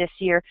earlier this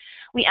year,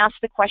 we asked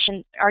the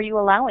question, are you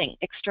allowing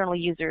external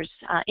users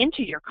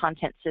into your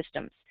content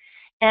systems?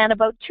 And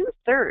about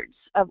 2/3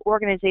 of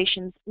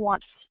organizations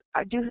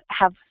do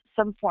have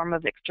some form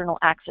of external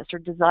access or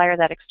desire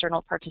that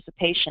external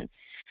participation.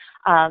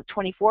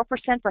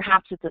 24%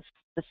 perhaps it's a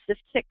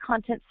specific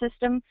content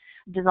system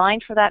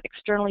designed for that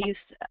external use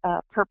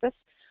purpose.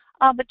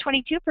 but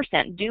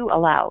 22% do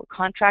allow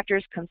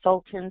contractors,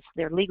 consultants,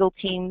 their legal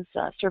teams,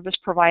 service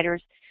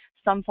providers,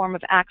 some form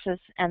of access,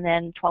 and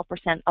then 12%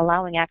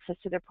 allowing access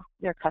to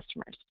their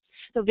customers.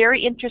 So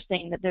very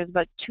interesting that there's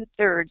about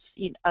 2/3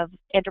 of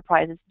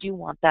enterprises do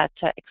want that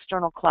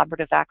external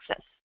collaborative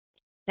access.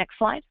 Next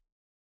slide.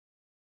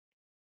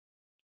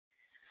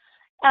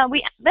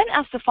 We then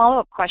asked a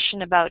follow-up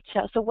question about,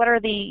 so what are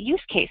the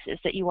use cases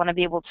that you want to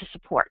be able to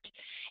support?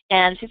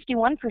 And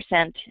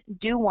 51%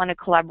 do want to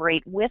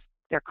collaborate with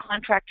their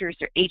contractors,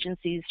 their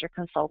agencies, their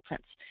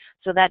consultants.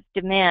 So that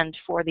demand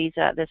for these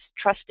this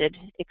trusted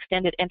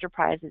extended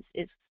enterprise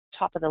is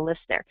top of the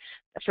list there.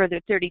 A further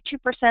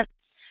 32%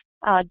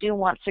 do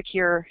want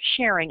secure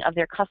sharing of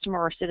their customer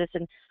or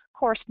citizen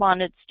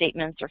correspondence,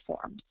 statements, or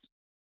forms.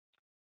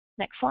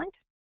 Next slide.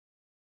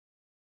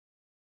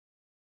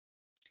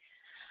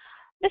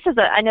 This is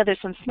I know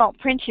there's some small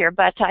print here,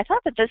 but I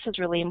thought that this is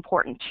really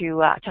important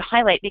to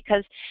highlight,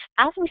 because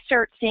as we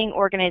start seeing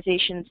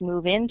organizations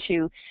move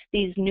into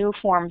these new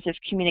forms of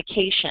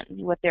communication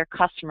with their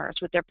customers,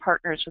 with their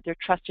partners, with their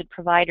trusted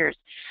providers,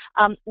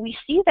 we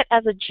see that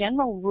as a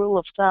general rule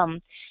of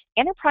thumb,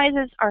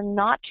 enterprises are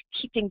not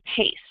keeping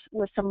pace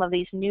with some of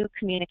these new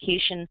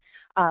communication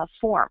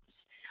forms.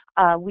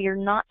 We are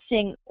not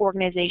seeing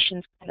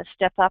organizations kind of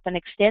step up and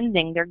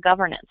extending their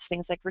governance,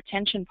 things like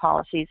retention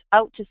policies,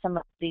 out to some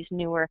of these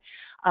newer,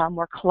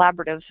 more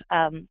collaborative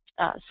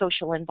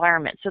social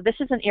environments. So this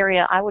is an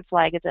area I would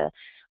flag as a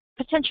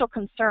potential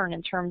concern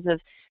in terms of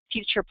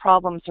future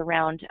problems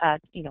around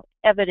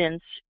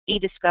evidence,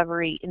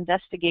 e-discovery,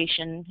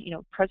 investigation,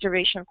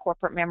 preservation of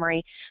corporate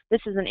memory.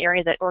 This is an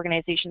area that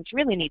organizations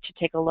really need to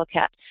take a look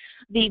at.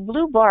 The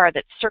blue bar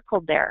that's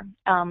circled there,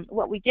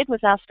 what we did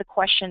was ask the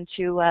question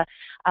to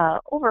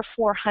over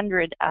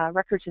 400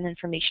 records and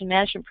information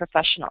management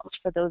professionals.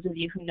 For those of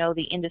you who know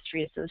the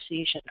industry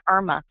association,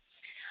 ARMA,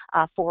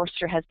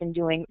 Forrester has been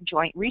doing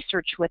joint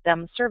research with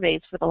them,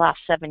 surveys for the last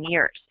 7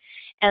 years.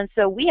 And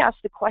so we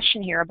asked the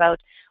question here about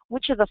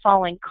which of the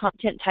following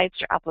content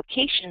types or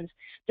applications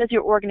does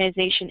your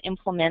organization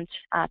implement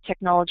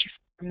technology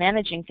for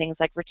managing things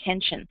like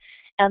retention?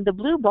 And the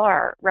blue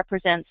bar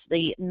represents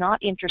the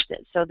not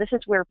interested. So this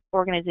is where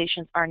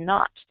organizations are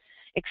not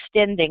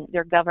extending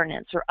their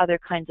governance or other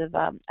kinds of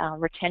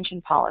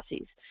retention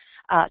policies.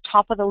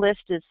 Top of the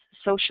list is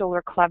social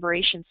or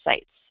collaboration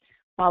sites,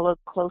 followed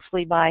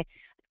closely by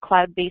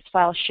cloud-based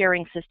file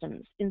sharing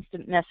systems,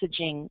 instant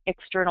messaging,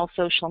 external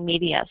social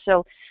media.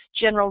 So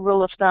general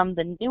rule of thumb,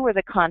 the newer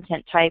the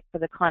content type or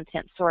the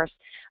content source,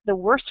 the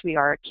worse we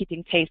are at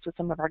keeping pace with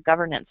some of our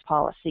governance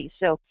policies.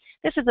 So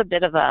this is a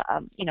bit of a,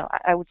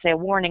 I would say a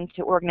warning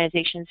to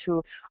organizations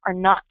who are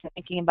not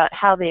thinking about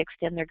how they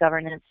extend their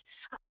governance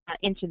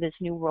into this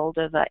new world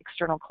of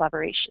external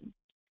collaboration.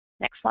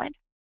 Next slide.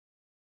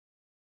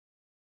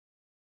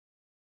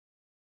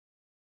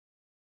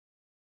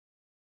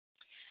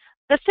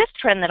 The fifth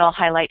trend that I'll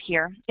highlight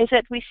here is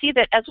that we see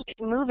that as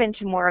we move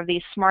into more of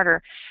these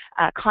smarter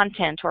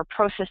content or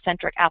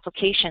process-centric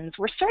applications,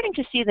 we're starting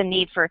to see the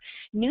need for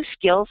new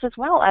skills as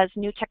well as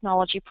new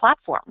technology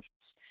platforms.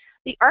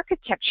 The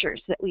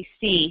architectures that we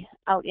see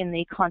out in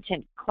the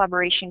content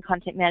collaboration,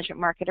 content management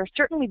market are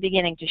certainly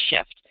beginning to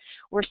shift.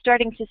 We're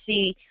starting to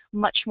see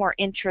much more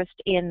interest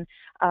in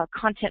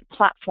content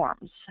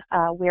platforms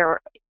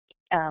where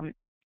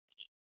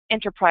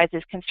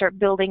enterprises can start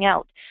building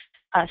out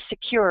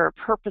secure,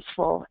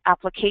 purposeful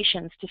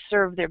applications to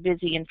serve their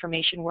busy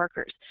information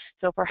workers.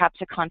 So perhaps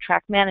a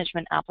contract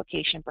management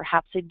application,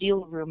 perhaps a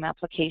deal room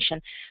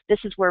application. This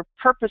is where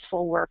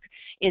purposeful work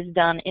is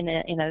done in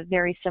a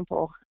very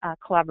simple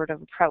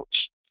collaborative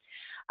approach.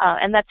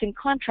 And that's in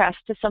contrast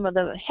to some of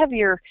the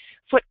heavier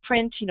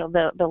footprint,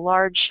 the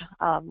large,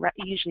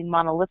 usually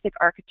monolithic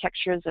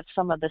architectures of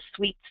some of the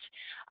suites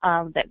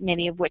that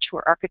many of which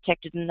were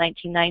architected in the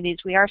 1990s.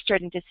 We are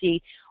starting to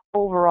see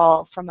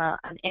overall, from an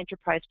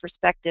enterprise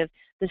perspective,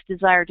 this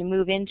desire to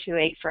move into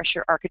a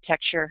fresher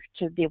architecture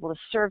to be able to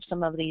serve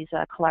some of these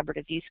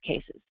collaborative use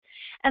cases.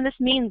 And this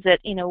means that,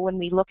 when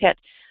we look at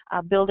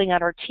building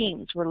out our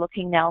teams, we're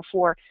looking now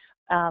for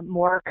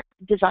more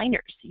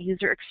designers,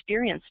 user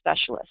experience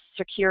specialists,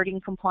 security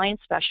and compliance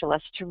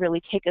specialists to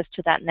really take us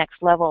to that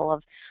next level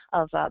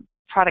of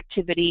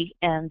productivity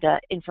and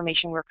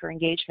information worker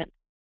engagement.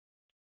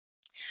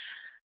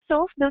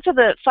 So those are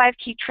the 5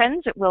 key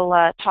trends that we'll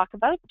talk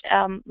about.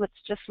 Let's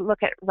just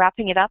look at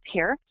wrapping it up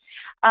here.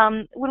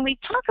 When we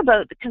talk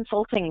about the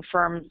consulting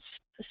firms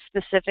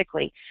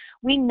specifically,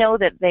 we know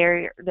that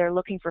they're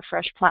looking for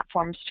fresh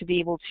platforms to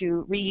be able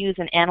to reuse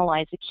and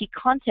analyze the key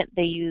content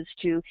they use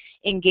to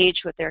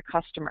engage with their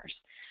customers.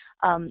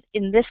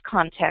 In this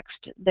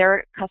context,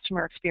 their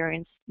customer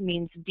experience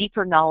means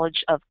deeper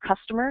knowledge of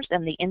customers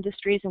and the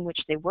industries in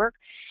which they work,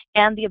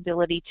 and the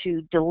ability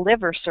to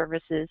deliver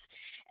services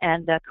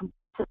and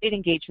complete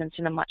engagements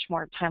in a much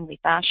more timely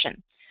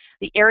fashion.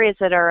 The areas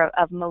that are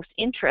of most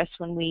interest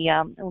when we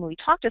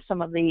talk to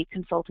some of the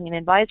consulting and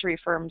advisory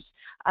firms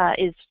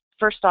is,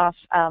 first off,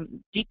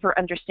 deeper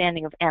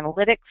understanding of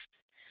analytics,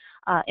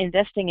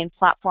 investing in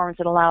platforms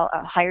that allow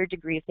a higher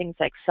degree of things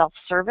like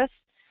self-service,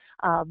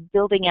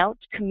 building out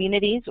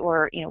communities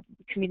or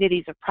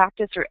communities of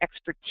practice or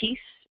expertise,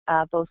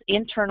 both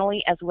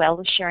internally as well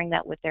as sharing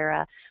that with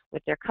their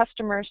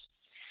customers.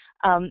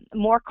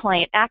 More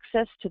client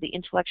access to the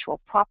intellectual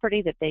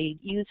property that they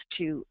use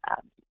to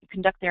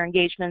conduct their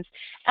engagements,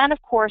 and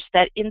of course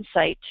that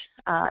insight,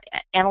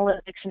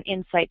 analytics and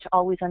insight to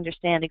always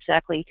understand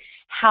exactly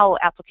how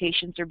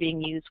applications are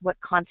being used, what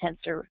content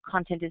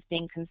is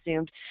being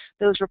consumed,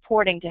 those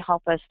reporting to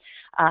help us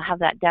have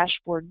that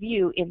dashboard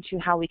view into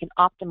how we can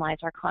optimize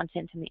our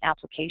content in the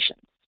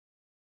applications.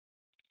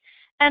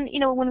 And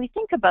when we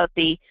think about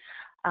this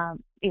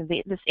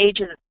age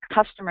of the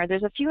customer,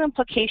 there's a few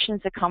implications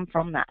that come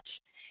from that.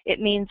 It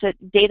means that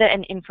data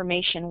and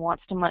information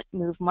wants to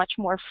move much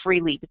more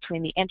freely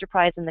between the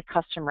enterprise and the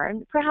customer,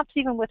 and perhaps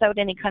even without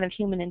any kind of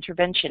human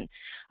intervention.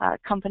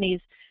 Companies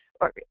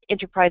or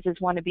enterprises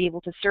want to be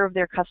able to serve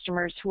their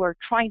customers who are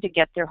trying to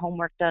get their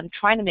homework done,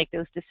 trying to make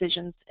those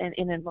decisions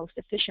in the most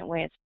efficient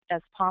way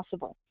as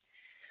possible.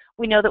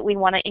 We know that we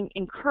want to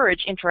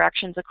encourage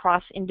interactions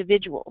across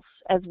individuals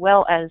as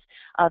well as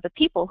the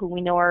people who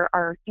we know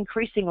are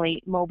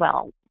increasingly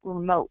mobile,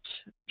 remote.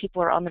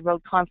 People are on the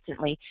road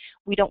constantly.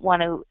 We don't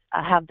want to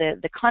have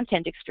the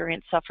content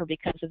experience suffer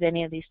because of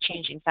any of these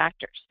changing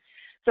factors.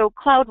 So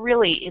cloud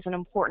really is an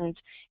important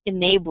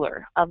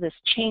enabler of this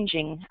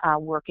changing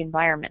work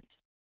environment.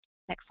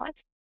 Next slide.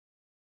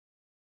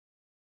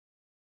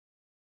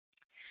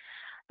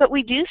 But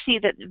we do see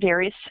that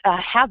various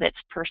habits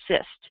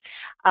persist.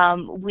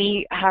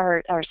 We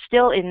are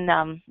still in,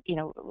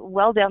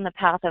 well down the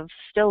path of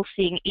still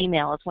seeing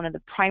email as one of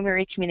the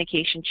primary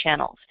communication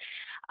channels.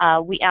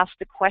 We asked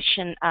the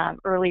question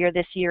earlier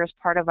this year as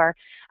part of our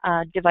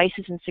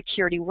Devices and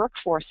Security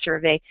Workforce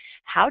Survey,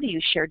 how do you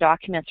share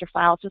documents or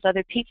files with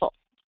other people?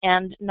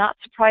 And not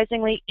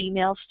surprisingly,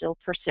 email still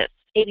persists.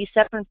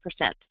 87%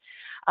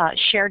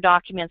 share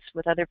documents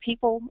with other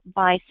people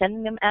by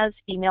sending them as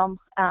email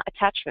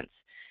attachments.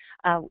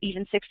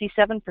 Even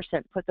 67%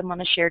 put them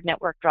on a shared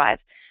network drive.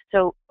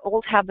 So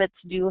old habits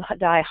do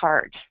die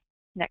hard.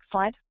 Next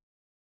slide.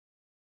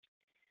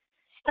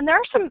 And there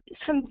are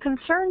some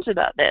concerns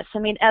about this. I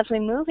mean, as we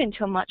move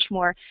into a much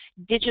more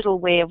digital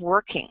way of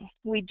working,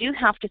 we do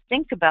have to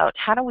think about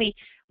how do we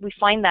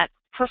find that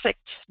perfect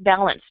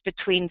balance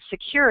between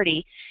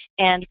security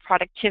and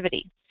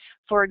productivity.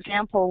 For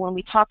example, when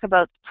we talk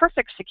about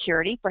perfect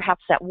security,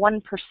 perhaps that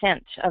 1%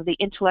 of the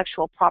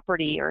intellectual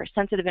property or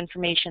sensitive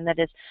information that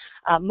is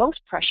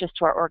most precious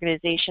to our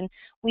organization,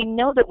 we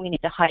know that we need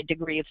a high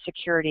degree of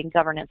security and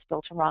governance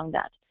built around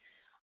that.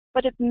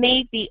 But it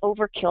may be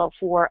overkill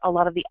for a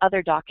lot of the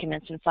other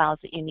documents and files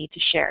that you need to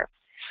share.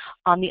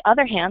 On the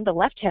other hand, the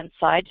left-hand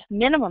side,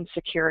 minimum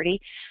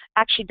security,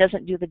 actually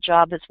doesn't do the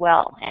job as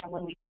well. And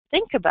when we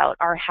think about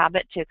our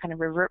habit to kind of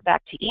revert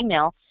back to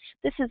email,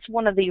 this is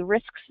one of the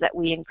risks that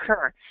we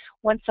incur.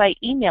 Once I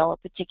email a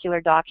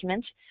particular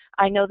document,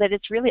 I know that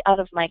it's really out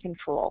of my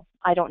control.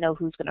 I don't know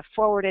who's going to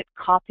forward it,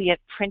 copy it,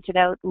 print it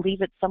out,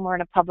 leave it somewhere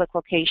in a public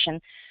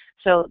location.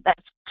 So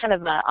that's kind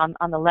of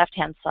on the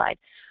left-hand side.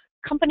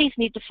 Companies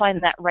need to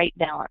find that right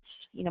balance.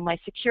 My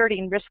security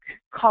and risk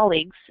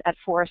colleagues at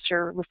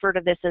Forrester refer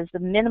to this as the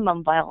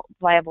minimum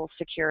viable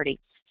security.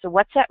 So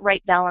what's that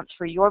right balance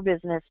for your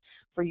business,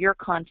 for your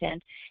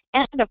content,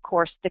 and of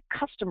course the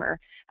customer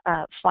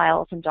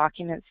files and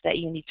documents that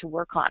you need to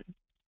work on.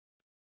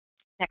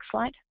 Next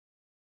slide.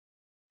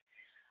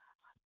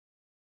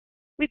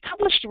 We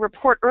published a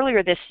report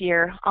earlier this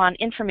year on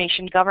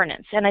information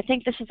governance, and I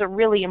think this is a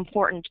really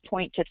important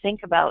point to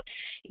think about.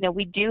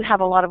 We do have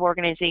a lot of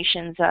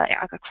organizations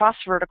across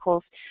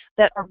verticals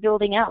that are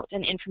building out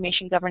an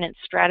information governance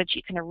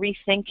strategy, kind of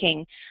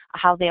rethinking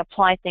how they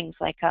apply things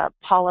like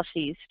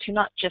policies to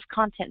not just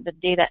content, but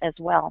data as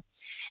well.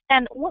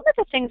 And one of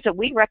the things that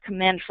we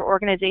recommend for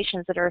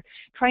organizations that are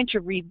trying to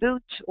reboot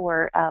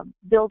or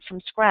build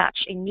from scratch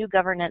a new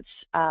governance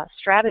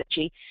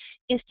strategy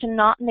is to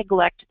not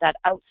neglect that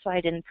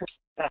outside-in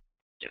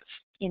perspective.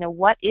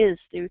 What is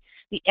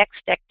the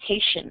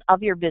expectation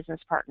of your business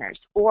partners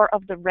or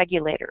of the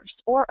regulators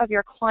or of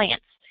your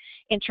clients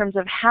in terms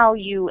of how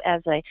you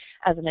as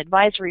an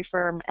advisory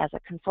firm, as a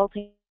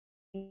consulting,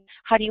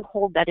 how do you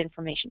hold that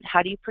information?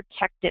 How do you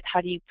protect it?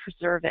 How do you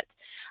preserve it?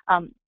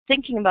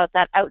 Thinking about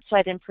that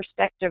outside-in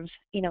perspective,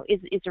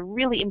 is a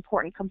really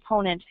important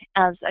component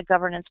as a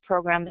governance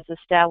program is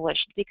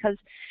established, because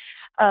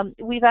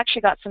we've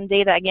actually got some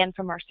data again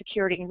from our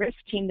security and risk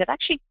team that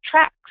actually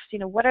tracks,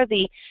 what are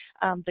the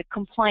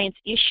compliance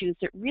issues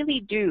that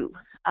really do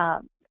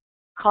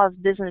cause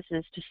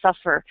businesses to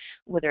suffer,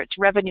 whether it's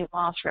revenue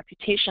loss,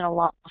 reputational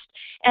loss,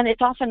 and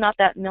it's often not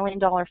that $1 million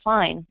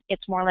fine.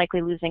 It's more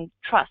likely losing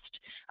trust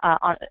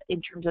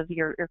in terms of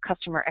your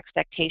customer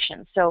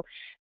expectations. So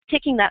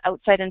taking that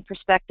outside-in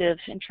perspective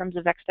in terms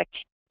of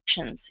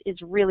expectations is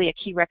really a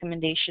key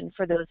recommendation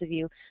for those of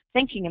you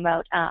thinking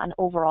about an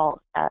overall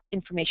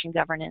information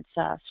governance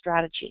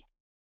strategy.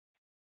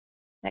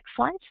 Next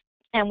slide.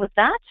 And with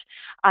that,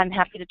 I'm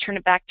happy to turn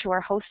it back to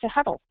our host,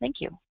 Huddle.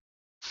 Thank you.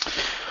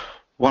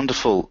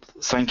 Wonderful.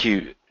 Thank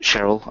you,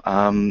 Cheryl.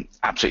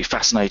 Absolutely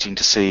fascinating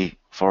to see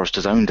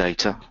Forrester's own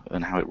data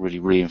and how it really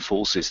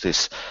reinforces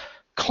this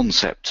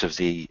concept of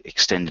the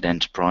extended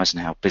enterprise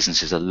and how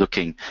businesses are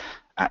looking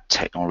at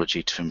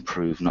technology to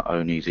improve not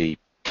only the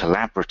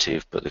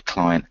collaborative but the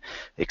client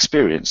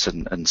experience,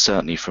 and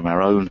certainly from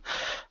our own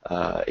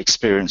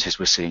experiences,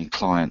 we're seeing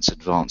clients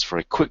advance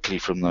very quickly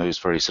from those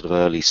very sort of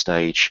early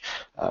stage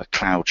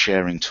cloud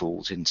sharing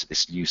tools into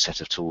this new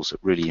set of tools that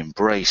really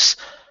embrace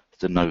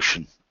the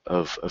notion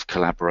of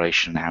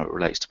collaboration and how it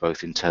relates to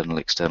both internal and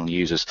external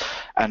users,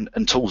 and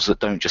tools that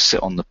don't just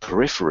sit on the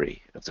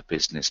periphery of the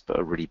business but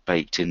are really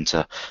baked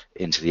into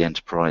the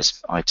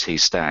enterprise IT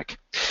stack.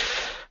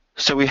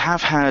 So we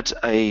have had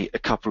a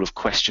couple of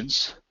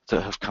questions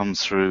that have come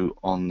through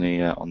on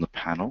the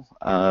panel.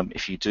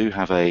 If you do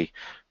have a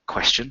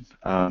question,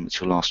 it's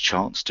your last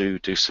chance. Do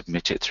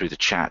submit it through the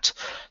chat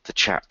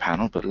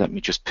panel. But let me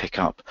just pick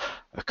up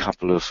a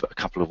couple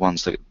of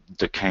ones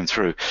that came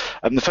through.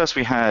 The first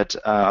we had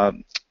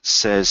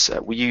says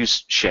we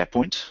use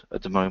SharePoint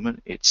at the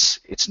moment.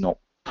 It's not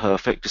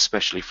perfect,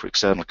 especially for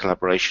external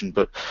collaboration,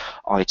 but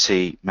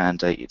IT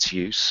mandate its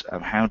use.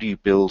 How do you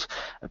build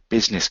a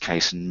business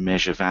case and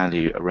measure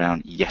value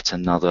around yet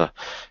another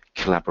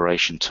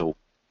collaboration tool?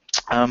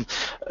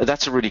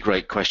 That's a really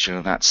great question,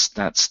 and that's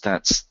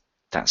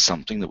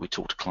something that we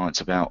talk to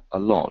clients about a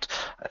lot.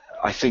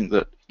 I think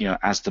that, you know,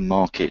 as the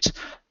market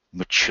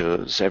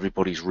matures,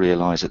 everybody's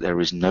realized that there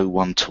is no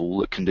one tool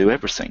that can do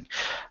everything.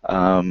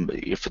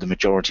 For the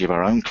majority of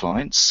our own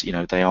clients, you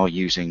know, they are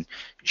using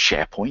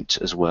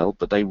SharePoint as well,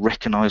 but they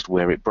recognized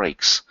where it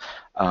breaks.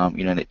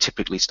 You know, and it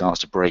typically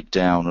starts to break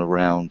down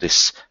around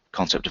this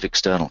concept of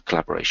external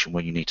collaboration,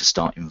 when you need to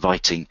start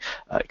inviting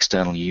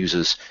external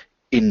users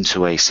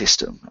into a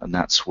system, and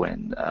that's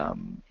when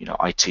you know,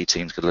 IT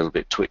teams get a little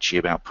bit twitchy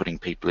about putting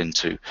people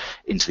into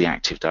the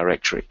Active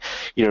Directory.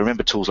 You know,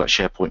 remember, tools like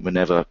SharePoint were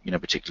never, you know,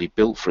 particularly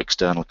built for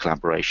external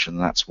collaboration,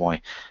 and that's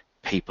why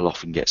people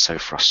often get so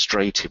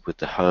frustrated with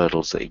the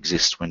hurdles that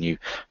exist when you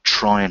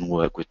try and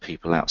work with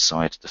people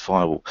outside the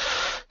firewall.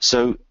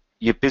 So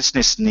your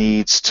business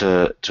needs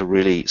to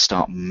really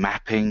start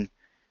mapping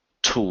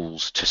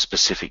tools to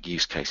specific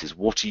use cases.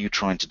 What are you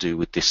trying to do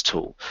with this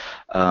tool?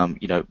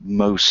 You know,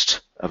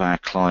 most of our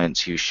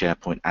clients use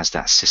SharePoint as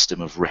that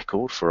system of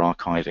record for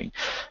archiving,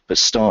 but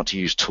start to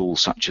use tools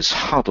such as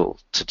Huddle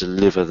to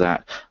deliver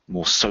that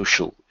more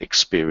social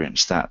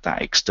experience, that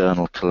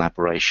external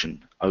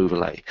collaboration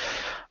overlay.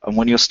 And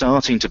when you're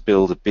starting to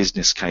build a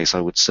business case,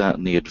 I would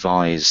certainly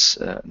advise,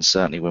 and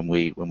certainly when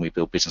we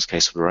build business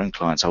case for our own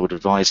clients, I would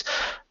advise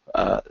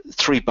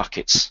 3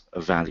 buckets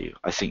of value.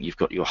 I think you've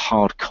got your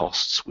hard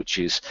costs, which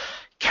is,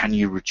 can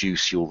you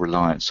reduce your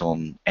reliance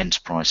on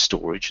enterprise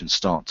storage and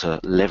start to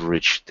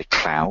leverage the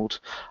cloud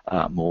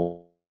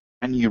more?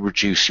 Can you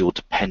reduce your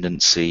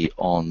dependency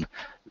on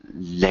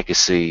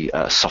legacy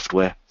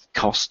software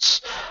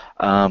costs?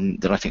 Then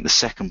I think the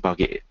second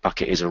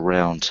bucket is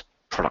around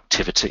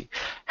productivity.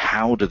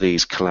 How do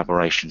these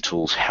collaboration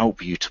tools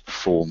help you to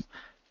perform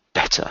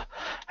better?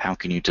 How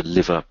can you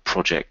deliver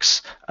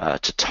projects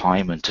to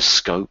time and to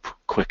scope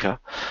quicker?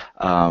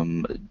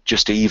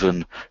 Just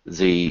even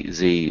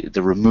the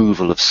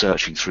removal of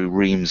searching through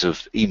reams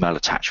of email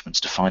attachments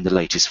to find the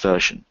latest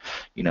version,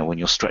 you know, when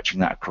you're stretching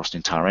that across the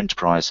entire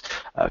enterprise,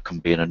 can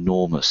be an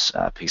enormous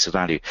piece of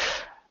value.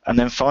 And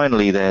then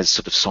finally, there's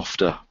sort of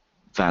softer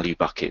value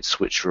buckets,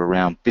 which are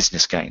around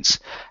business gains.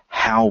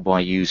 How,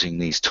 by using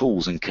these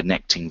tools and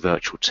connecting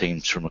virtual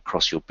teams from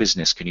across your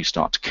business, can you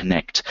start to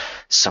connect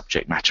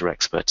subject matter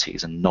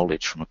expertise and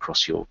knowledge from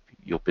across your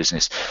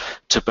business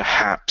to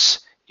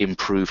perhaps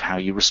improve how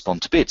you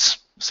respond to bids?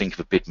 Think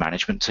of a bid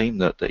management team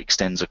that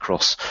extends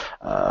across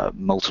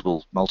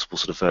multiple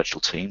sort of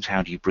virtual teams.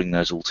 How do you bring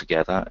those all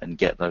together and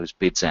get those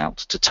bids out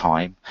to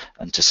time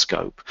and to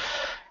scope?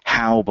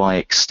 How, by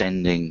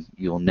extending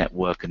your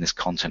network and this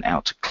content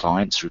out to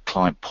clients through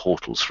client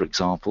portals, for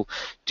example,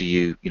 do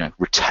you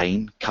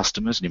retain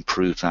customers and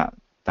improve that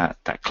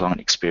client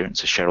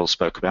experience, as Cheryl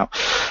spoke about?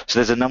 So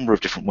there's a number of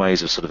different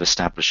ways of sort of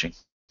establishing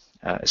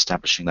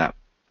that.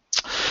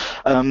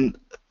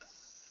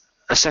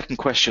 A second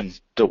question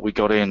that we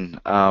got in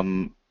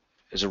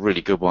is a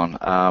really good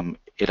one.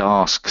 It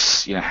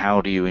asks, how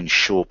do you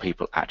ensure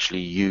people actually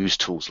use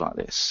tools like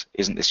this?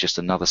 Isn't this just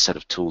another set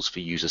of tools for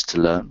users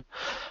to learn?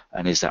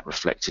 And is that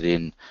reflected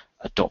in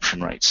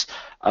adoption rates?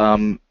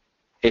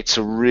 It's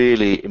a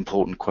really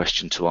important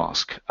question to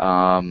ask.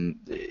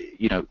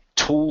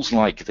 Tools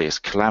like this,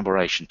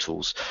 collaboration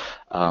tools,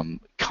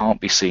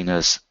 can't be seen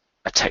as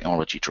a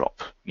technology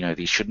drop.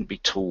 These shouldn't be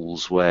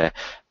tools where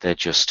they're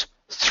just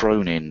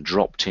thrown in,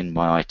 dropped in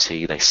by IT.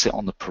 They sit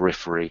on the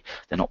periphery.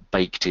 They're not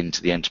baked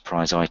into the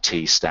enterprise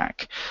IT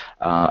stack,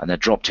 and they're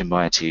dropped in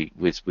by IT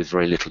with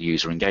very little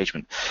user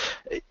engagement.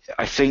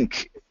 I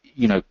think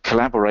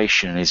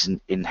collaboration is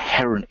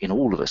inherent in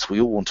all of us.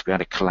 We all want to be able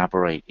to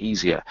collaborate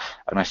easier,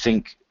 and I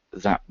think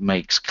that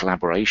makes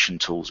collaboration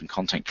tools and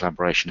content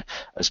collaboration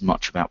as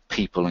much about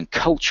people and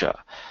culture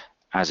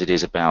as it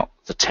is about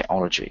the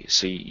technology.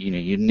 So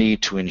you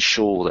need to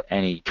ensure that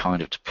any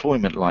kind of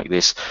deployment like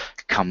this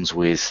comes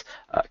with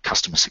a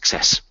customer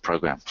success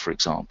program, for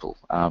example.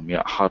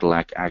 Huddle,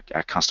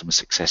 our customer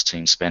success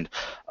team, spend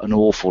an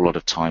awful lot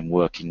of time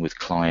working with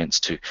clients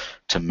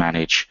to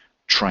manage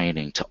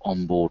training, to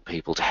onboard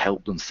people, to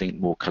help them think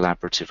more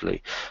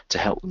collaboratively, to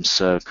help them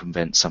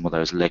circumvent some of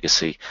those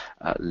legacy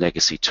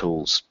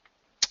tools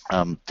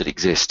that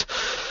exist.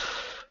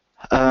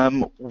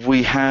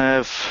 We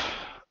have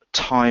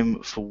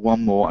time for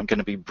one more. I'm going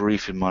to be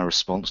brief in my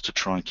response to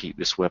try and keep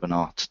this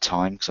webinar to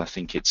time, because I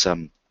think it's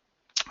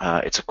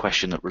a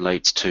question that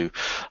relates to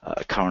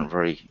a current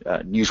very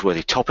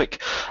newsworthy topic.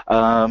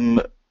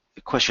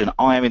 Question: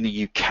 I am in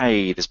the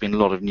UK. There's been a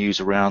lot of news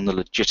around the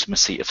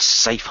legitimacy of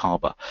safe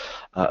harbor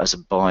as a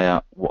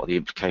buyer. What are the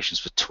implications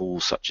for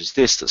tools such as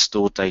this that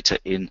store data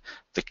in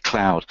the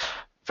cloud?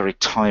 Very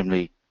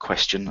timely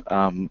question.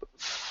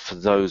 For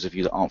those of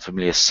you that aren't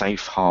familiar,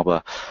 safe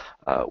harbor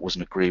was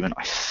an agreement,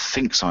 I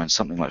think, signed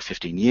something like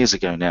 15 years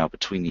ago now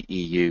between the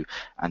EU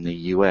and the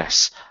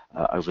US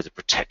over the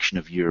protection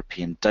of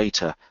European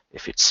data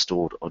if it's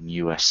stored on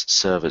US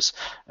servers.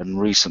 And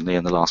recently,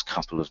 in the last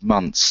couple of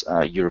months,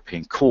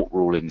 European court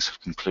rulings have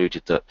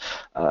concluded that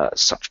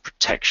such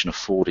protection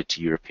afforded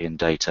to European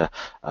data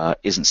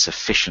isn't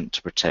sufficient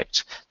to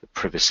protect the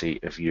privacy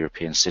of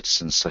European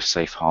citizens, so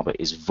safe harbor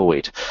is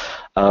void.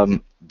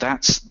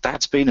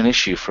 That's been an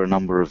issue for a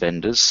number of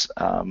vendors,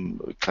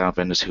 cloud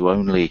vendors who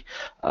only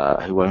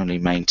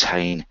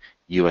maintain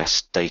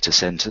US data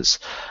centers.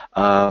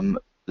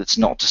 That's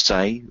not to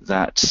say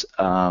that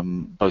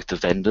both the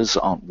vendors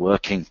aren't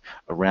working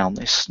around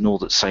this, nor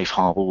that safe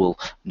harbor will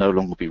no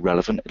longer be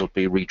relevant. It'll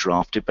be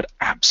redrafted, but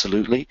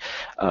absolutely,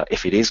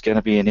 if it is going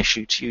to be an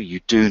issue to you,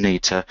 you do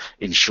need to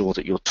ensure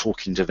that you're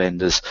talking to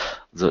vendors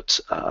that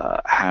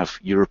have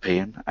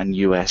European and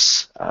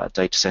US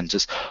data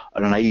centers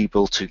and are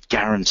able to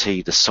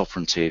guarantee the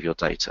sovereignty of your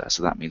data.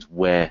 So that means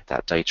where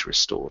that data is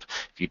stored.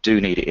 If you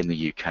do need it in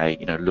the UK,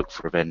 look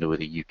for a vendor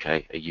with a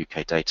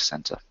UK data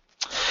center.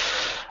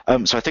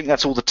 So I think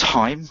that's all the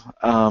time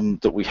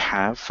that we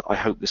have. I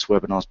hope this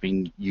webinar has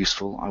been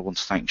useful. I want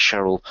to thank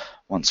Cheryl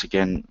once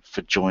again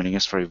for joining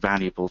us. Very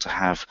valuable to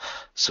have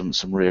some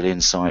real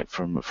insight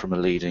from a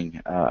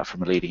leading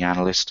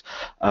analyst.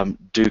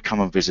 Do come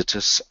and visit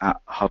us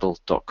at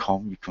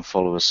huddle.com. You can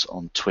follow us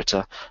on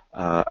Twitter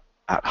at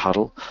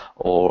Huddle,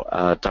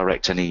 or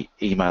direct any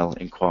email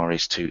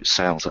inquiries to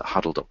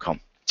sales@huddle.com.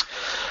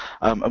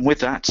 And with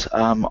that,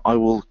 I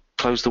will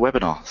close the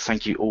webinar.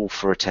 Thank you all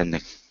for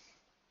attending.